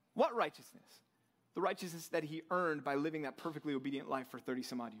 What righteousness? The righteousness that he earned by living that perfectly obedient life for 30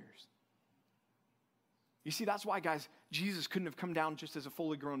 some odd years. You see, that's why, guys, Jesus couldn't have come down just as a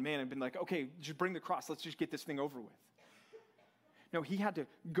fully grown man and been like, okay, just bring the cross. Let's just get this thing over with. No, he had to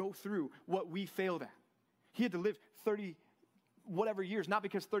go through what we failed at. He had to live 30 whatever years, not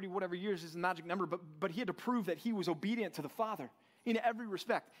because 30 whatever years is a magic number, but he had to prove that he was obedient to the Father in every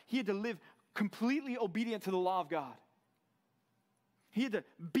respect. He had to live completely obedient to the law of God. He had to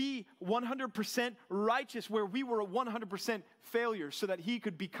be 100% righteous where we were 100% failures so that he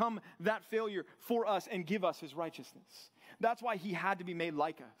could become that failure for us and give us his righteousness. That's why he had to be made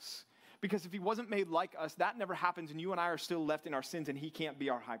like us. Because if he wasn't made like us, that never happens and you and I are still left in our sins and he can't be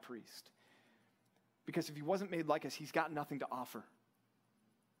our high priest. Because if he wasn't made like us, he's got nothing to offer.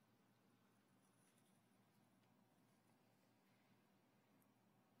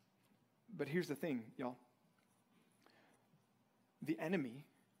 But here's the thing, y'all. The enemy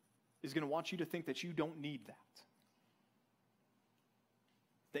is going to want you to think that you don't need that.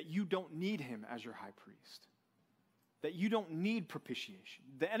 That you don't need him as your high priest. That you don't need propitiation.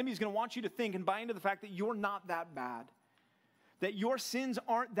 The enemy is going to want you to think and buy into the fact that you're not that bad. That your sins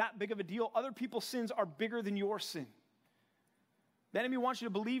aren't that big of a deal. Other people's sins are bigger than your sin. The enemy wants you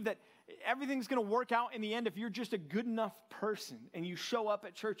to believe that everything's going to work out in the end if you're just a good enough person and you show up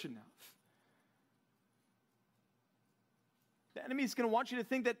at church enough. The enemy is going to want you to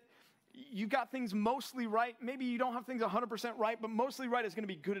think that you got things mostly right. Maybe you don't have things 100% right, but mostly right is going to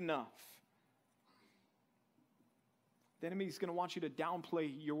be good enough. The enemy is going to want you to downplay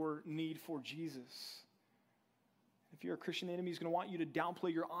your need for Jesus. If you're a Christian, the enemy is going to want you to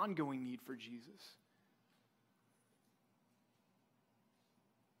downplay your ongoing need for Jesus.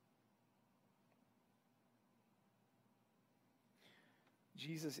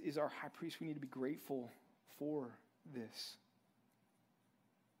 Jesus is our high priest. We need to be grateful for this.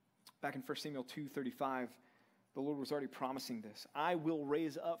 Back in 1 Samuel 2:35, the Lord was already promising this. I will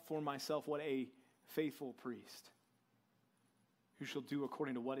raise up for myself what a faithful priest, who shall do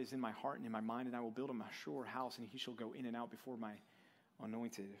according to what is in my heart and in my mind, and I will build him a sure house, and he shall go in and out before my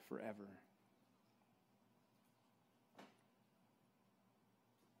anointed forever.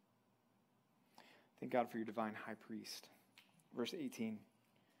 Thank God for your divine high priest. Verse 18.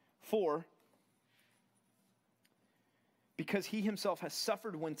 For because he himself has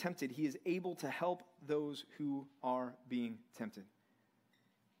suffered when tempted, he is able to help those who are being tempted.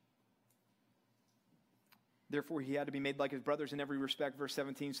 Therefore, he had to be made like his brothers in every respect, verse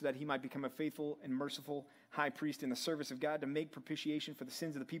 17, so that he might become a faithful and merciful high priest in the service of God to make propitiation for the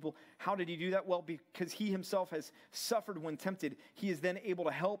sins of the people. How did he do that? Well, because he himself has suffered when tempted, he is then able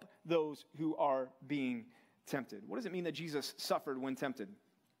to help those who are being tempted. What does it mean that Jesus suffered when tempted?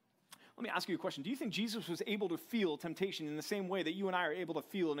 Let me ask you a question. Do you think Jesus was able to feel temptation in the same way that you and I are able to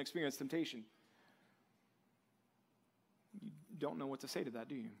feel and experience temptation? You don't know what to say to that,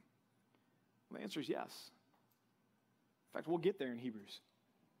 do you? Well, the answer is yes. In fact, we'll get there in Hebrews.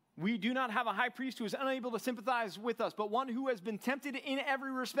 We do not have a high priest who is unable to sympathize with us, but one who has been tempted in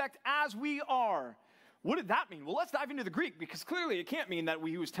every respect as we are. What did that mean? Well, let's dive into the Greek, because clearly it can't mean that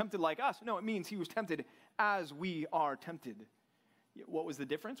he was tempted like us. No, it means he was tempted as we are tempted. What was the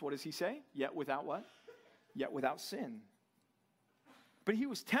difference? What does he say? Yet without what? Yet without sin. But he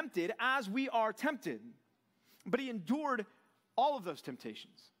was tempted as we are tempted. But he endured all of those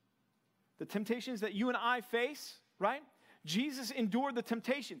temptations. The temptations that you and I face, right? Jesus endured the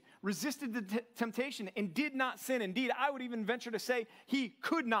temptation, resisted the temptation, and did not sin. Indeed, I would even venture to say he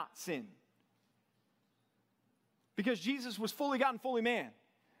could not sin. Because Jesus was fully God and fully man.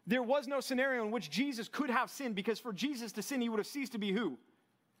 There was no scenario in which Jesus could have sinned, because for Jesus to sin, he would have ceased to be who?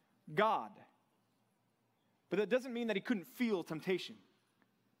 God. But that doesn't mean that he couldn't feel temptation.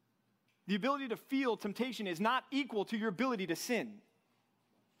 The ability to feel temptation is not equal to your ability to sin.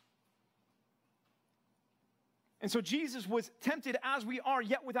 And so Jesus was tempted as we are,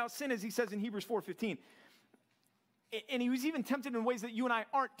 yet without sin, as he says in Hebrews 4:15. And he was even tempted in ways that you and I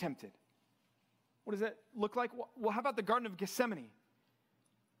aren't tempted. What does that look like? Well, how about the Garden of Gethsemane?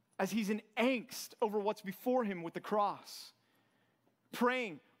 As he's in angst over what's before him with the cross,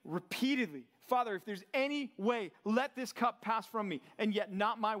 praying repeatedly, Father, if there's any way, let this cup pass from me, and yet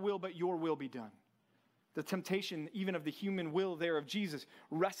not my will, but your will be done. The temptation even of the human will there of Jesus,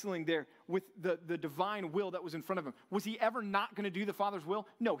 wrestling there with the divine will that was in front of him. Was he ever not going to do the Father's will?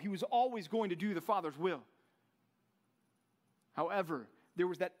 No, he was always going to do the Father's will. However, there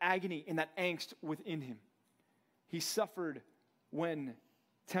was that agony and that angst within him. He suffered when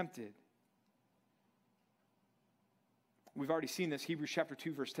tempted. We've already seen this, Hebrews chapter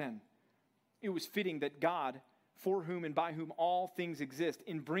 2, verse 10. It was fitting that God, for whom and by whom all things exist,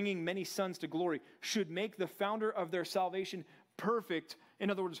 in bringing many sons to glory, should make the founder of their salvation perfect, in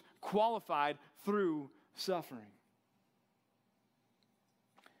other words, qualified through suffering.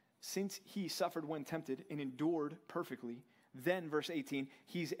 Since he suffered when tempted and endured perfectly, then, verse 18,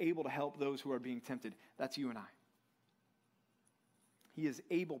 he's able to help those who are being tempted. That's you and I. He is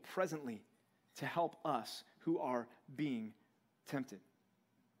able presently to help us who are being tempted.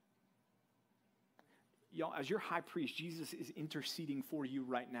 Y'all, as your high priest, Jesus is interceding for you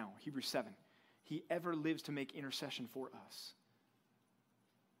right now. Hebrews 7. He ever lives to make intercession for us.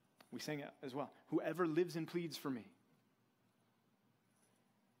 We sang it as well. Whoever lives and pleads for me.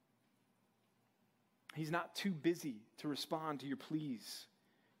 He's not too busy to respond to your pleas.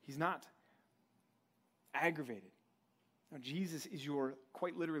 He's not aggravated. No, Jesus is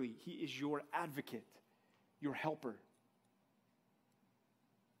quite literally, he is your advocate, your helper.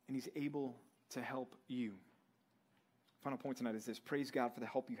 And he's able to help you. Final point tonight is this: praise God for the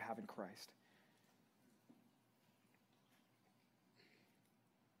help you have in Christ.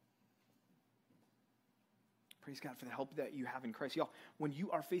 Praise God for the help that you have in Christ. Y'all, when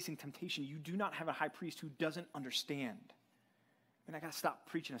you are facing temptation, you do not have a high priest who doesn't understand. And I got to stop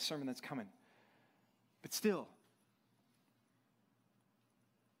preaching a sermon that's coming. But still,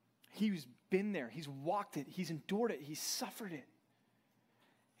 he's been there. He's walked it. He's endured it. He's suffered it.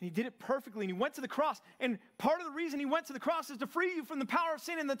 And he did it perfectly, and he went to the cross. And part of the reason he went to the cross is to free you from the power of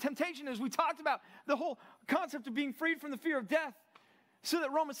sin and the temptation, as we talked about, the whole concept of being freed from the fear of death. So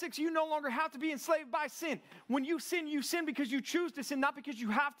that Romans 6, you no longer have to be enslaved by sin. When you sin because you choose to sin, not because you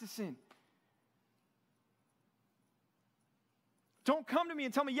have to sin. Don't come to me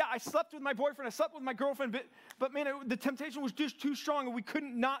and tell me, yeah, I slept with my boyfriend, I slept with my girlfriend, but man, the temptation was just too strong and we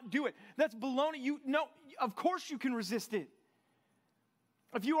couldn't not do it. That's baloney. Of course you can resist it.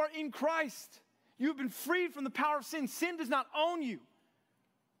 If you are in Christ, you have been freed from the power of sin. Sin does not own you.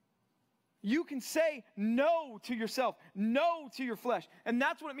 You can say no to yourself, no to your flesh. And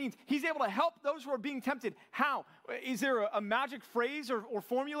that's what it means. He's able to help those who are being tempted. How? Is there a magic phrase or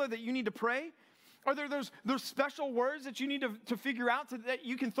formula that you need to pray? Are there those special words that you need to figure out that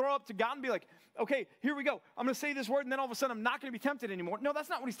you can throw up to God and be like, okay, here we go. I'm going to say this word and then all of a sudden I'm not going to be tempted anymore. No, that's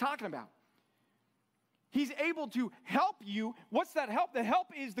not what he's talking about. He's able to help you. What's that help? The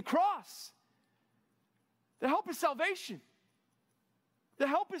help is the cross. The help is salvation. The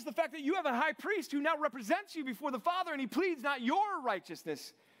help is the fact that you have a high priest who now represents you before the Father, and he pleads not your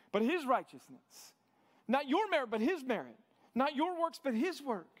righteousness, but his righteousness. Not your merit, but his merit. Not your works, but his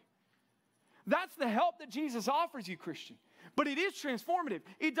work. That's the help that Jesus offers you, Christian. But it is transformative.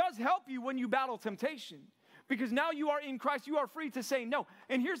 It does help you when you battle temptation. Because now you are in Christ, you are free to say no.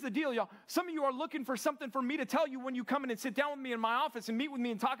 And here's the deal, y'all. Some of you are looking for something for me to tell you when you come in and sit down with me in my office and meet with me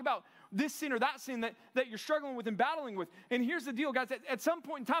and talk about this sin or that sin that you're struggling with and battling with. And here's the deal, guys. At some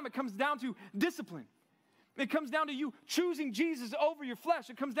point in time, it comes down to discipline. It comes down to you choosing Jesus over your flesh.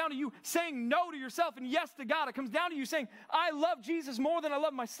 It comes down to you saying no to yourself and yes to God. It comes down to you saying, I love Jesus more than I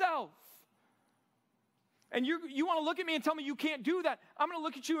love myself. And you want to look at me and tell me you can't do that. I'm going to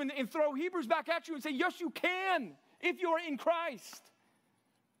look at you and throw Hebrews back at you and say, yes, you can if you are in Christ.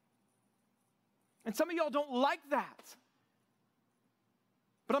 And some of y'all don't like that.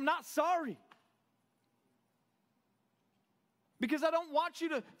 But I'm not sorry. Because I don't want you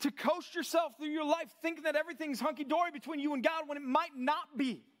to coast yourself through your life thinking that everything's hunky-dory between you and God when it might not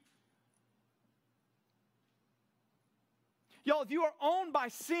be. Y'all, if you are owned by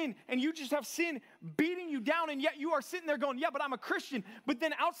sin and you just have sin beating you down and yet you are sitting there going, yeah, but I'm a Christian. But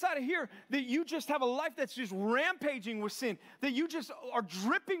then outside of here, that you just have a life that's just rampaging with sin, that you just are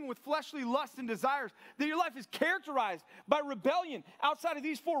dripping with fleshly lust and desires, that your life is characterized by rebellion outside of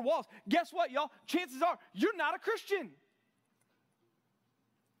these four walls. Guess what, y'all? Chances are you're not a Christian.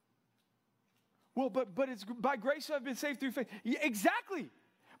 Well, but it's by grace I've been saved through faith. Yeah, exactly.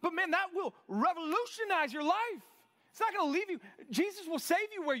 But man, that will revolutionize your life. It's not going to leave you. Jesus will save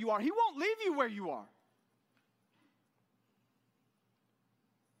you where you are. He won't leave you where you are.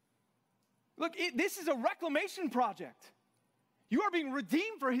 Look, this is a reclamation project. You are being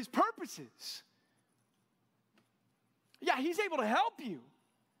redeemed for his purposes. Yeah, he's able to help you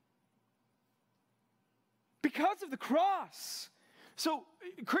because of the cross. So,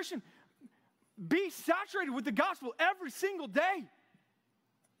 Christian, be saturated with the gospel every single day.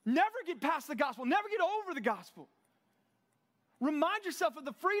 Never get past the gospel. Never get over the gospel. Remind yourself of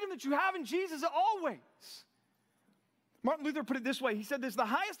the freedom that you have in Jesus always. Martin Luther put it this way. He said this, the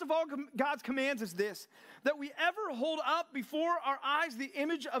highest of all God's commands is this, that we ever hold up before our eyes the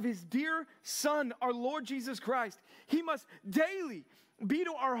image of his dear Son, our Lord Jesus Christ. He must daily be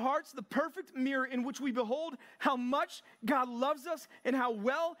to our hearts the perfect mirror in which we behold how much God loves us and how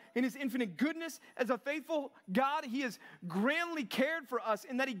well in his infinite goodness as a faithful God he has grandly cared for us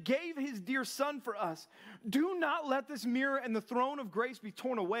and that he gave his dear Son for us. Do not let this mirror and the throne of grace be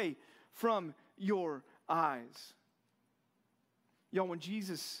torn away from your eyes. Y'all,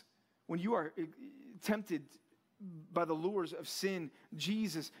 when you are tempted by the lures of sin,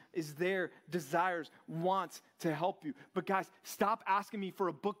 Jesus is there, desires, wants to help you. But guys, stop asking me for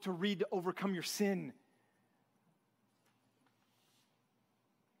a book to read to overcome your sin.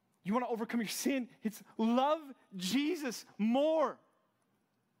 You want to overcome your sin? It's love Jesus more.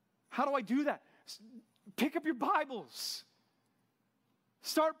 How do I do that? Pick up your Bibles.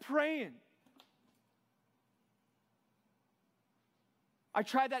 Start praying. I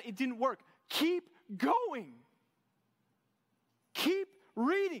tried that. It didn't work. Keep going. Keep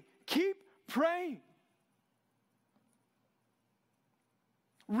reading. Keep praying.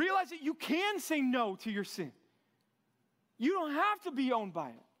 Realize that you can say no to your sin. You don't have to be owned by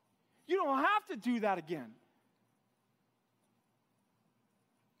it. You don't have to do that again.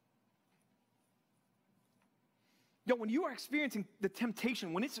 When you are experiencing the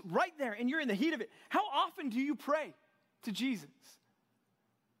temptation, when it's right there and you're in the heat of it, how often do you pray to Jesus?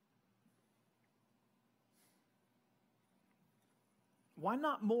 Why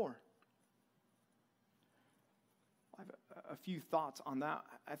not more? I have a few thoughts on that.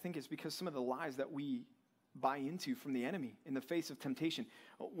 I think it's because some of the lies that we buy into from the enemy in the face of temptation.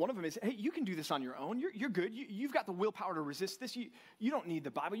 One of them is, hey, you can do this on your own. You're good. You've got the willpower to resist this. You don't need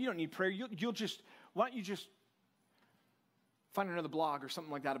the Bible. You don't need prayer. Why don't you just find another blog or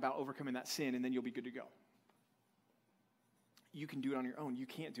something like that about overcoming that sin, and then you'll be good to go. You can do it on your own. You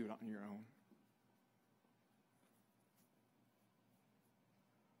can't do it on your own.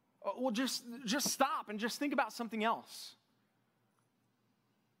 Well, just stop and just think about something else.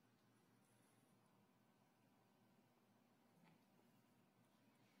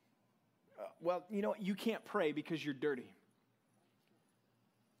 Well, you know what? You can't pray because you're dirty.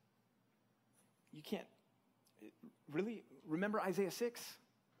 You can't. Really? Remember Isaiah 6?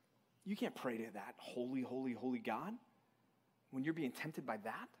 You can't pray to that holy, holy, holy God when you're being tempted by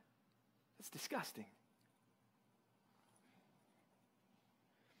that. That's disgusting.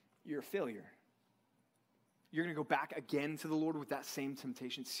 You're a failure. You're going to go back again to the Lord with that same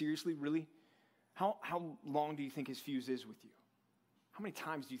temptation. Seriously, really? How long do you think his fuse is with you? How many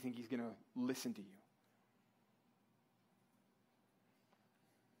times do you think he's going to listen to you?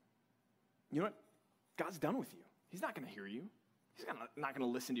 You know what? God's done with you. He's not going to hear you. He's not going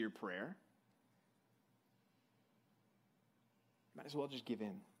to listen to your prayer. Might as well just give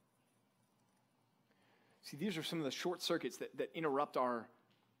in. See, these are some of the short circuits that interrupt our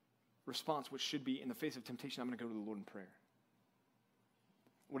response, which should be, in the face of temptation, I'm going to go to the Lord in prayer.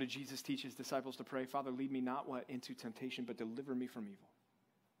 What did Jesus teach his disciples to pray? Father, lead me not into temptation, but deliver me from evil.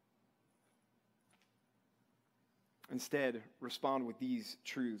 Instead, respond with these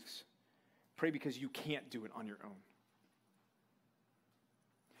truths. Pray because you can't do it on your own.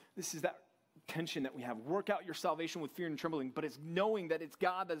 This is that tension that we have. Work out your salvation with fear and trembling, but it's knowing that it's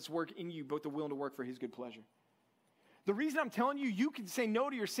God that is working in you, both the will and to work for his good pleasure. The reason I'm telling you you can say no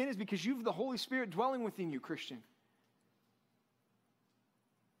to your sin is because you have the Holy Spirit dwelling within you, Christian.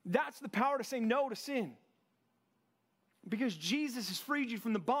 That's the power to say no to sin. Because Jesus has freed you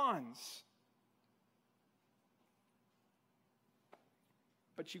from the bonds.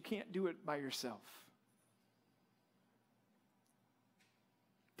 But you can't do it by yourself.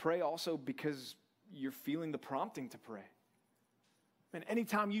 Pray also because you're feeling the prompting to pray. And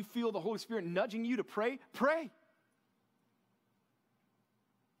anytime you feel the Holy Spirit nudging you to pray, pray.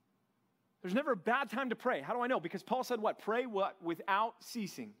 There's never a bad time to pray. How do I know? Because Paul said what? Pray what? Without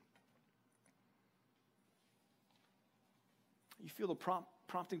ceasing. You feel the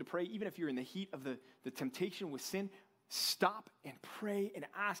prompting to pray, even if you're in the heat of the temptation with sin, stop and pray and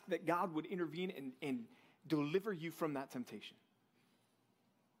ask that God would intervene and deliver you from that temptation.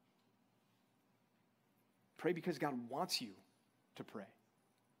 Pray because God wants you to pray.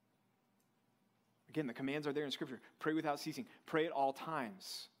 Again, the commands are there in Scripture. Pray without ceasing. Pray at all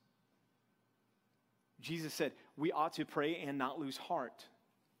times. Jesus said we ought to pray and not lose heart.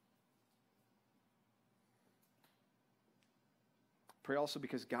 Pray also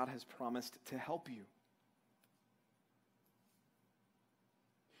because God has promised to help you.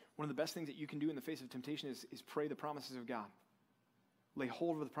 One of the best things that you can do in the face of temptation is pray the promises of God. Lay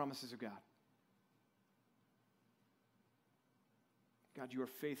hold of the promises of God. God, you are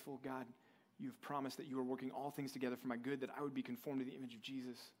faithful. God, you have promised that you are working all things together for my good, that I would be conformed to the image of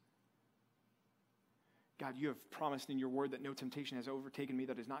Jesus. God, you have promised in your word that no temptation has overtaken me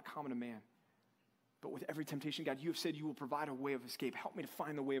that is not common to man. But with every temptation, God, you have said you will provide a way of escape. Help me to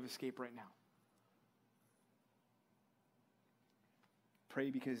find the way of escape right now.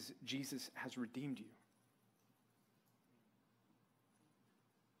 Pray because Jesus has redeemed you.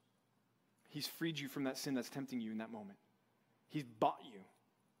 He's freed you from that sin that's tempting you in that moment. He's bought you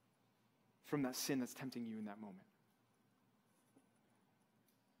from that sin that's tempting you in that moment.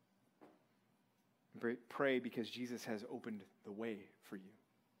 Pray because Jesus has opened the way for you.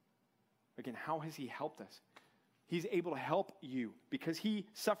 Again, how has he helped us? He's able to help you. Because he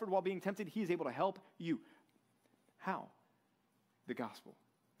suffered while being tempted, he is able to help you. How? The gospel,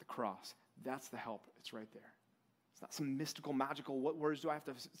 the cross. That's the help. It's right there. It's not some mystical, magical, what words do I have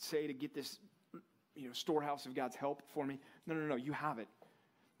to say to get this storehouse of God's help for me? No. You have it.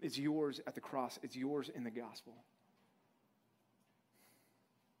 It's yours at the cross. It's yours in the gospel.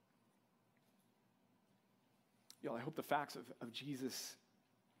 Y'all, I hope the facts of Jesus'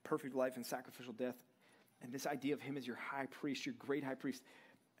 perfect life and sacrificial death and this idea of him as your high priest, your great high priest,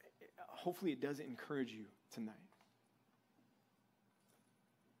 hopefully it does encourage you tonight.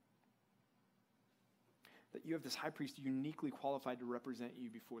 That you have this high priest uniquely qualified to represent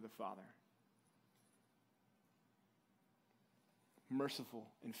you before the Father. Merciful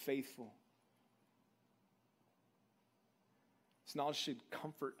and faithful. This knowledge should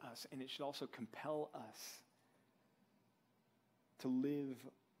comfort us, and it should also compel us to live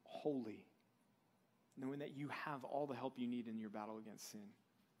holy, knowing that you have all the help you need in your battle against sin.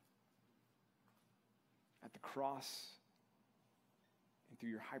 At the cross, and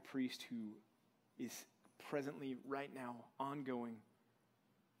through your high priest who is presently, right now, ongoing,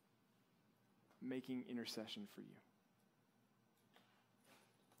 making intercession for you.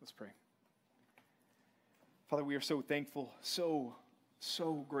 Let's pray. Father, we are so thankful, so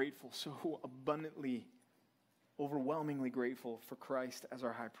grateful, so abundantly, overwhelmingly grateful for Christ as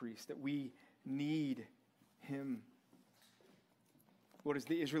our high priest, that we need him. Lord, as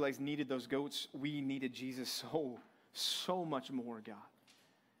the Israelites needed those goats, we needed Jesus so much more, God.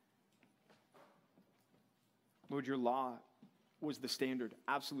 Lord, your law was the standard,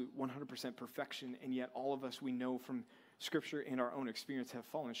 absolute 100% perfection, and yet all of us, we know from Scripture and our own experience, have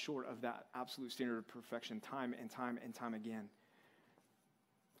fallen short of that absolute standard of perfection time and time and time again.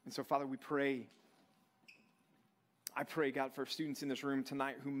 And so, Father, we pray, I pray, God, for students in this room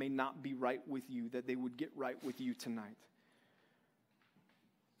tonight who may not be right with you, that they would get right with you tonight.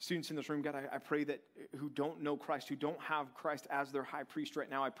 Students in this room, God, I pray that who don't know Christ, who don't have Christ as their high priest right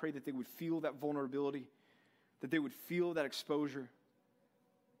now, I pray that they would feel that vulnerability, that they would feel that exposure,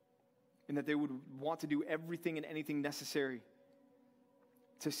 and that they would want to do everything and anything necessary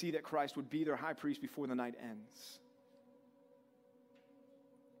to see that Christ would be their high priest before the night ends.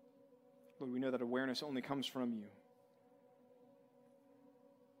 Lord, we know that awareness only comes from you.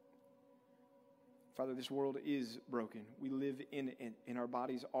 Father, this world is broken. We live in it, and our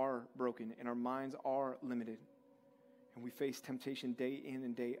bodies are broken, and our minds are limited. And we face temptation day in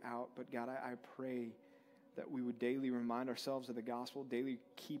and day out. But God, I pray that we would daily remind ourselves of the gospel, daily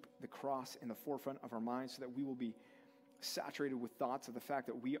keep the cross in the forefront of our minds so that we will be saturated with thoughts of the fact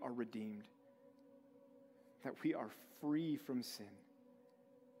that we are redeemed, that we are free from sin.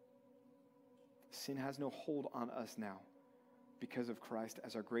 Sin has no hold on us now because of Christ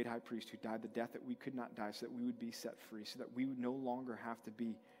as our great high priest who died the death that we could not die so that we would be set free, so that we would no longer have to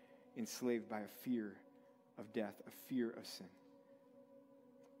be enslaved by a fear of death, a fear of sin.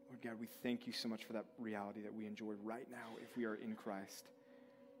 Lord God, we thank you so much for that reality that we enjoy right now if we are in Christ.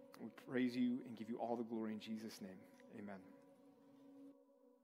 We praise you and give you all the glory in Jesus' name. Amen.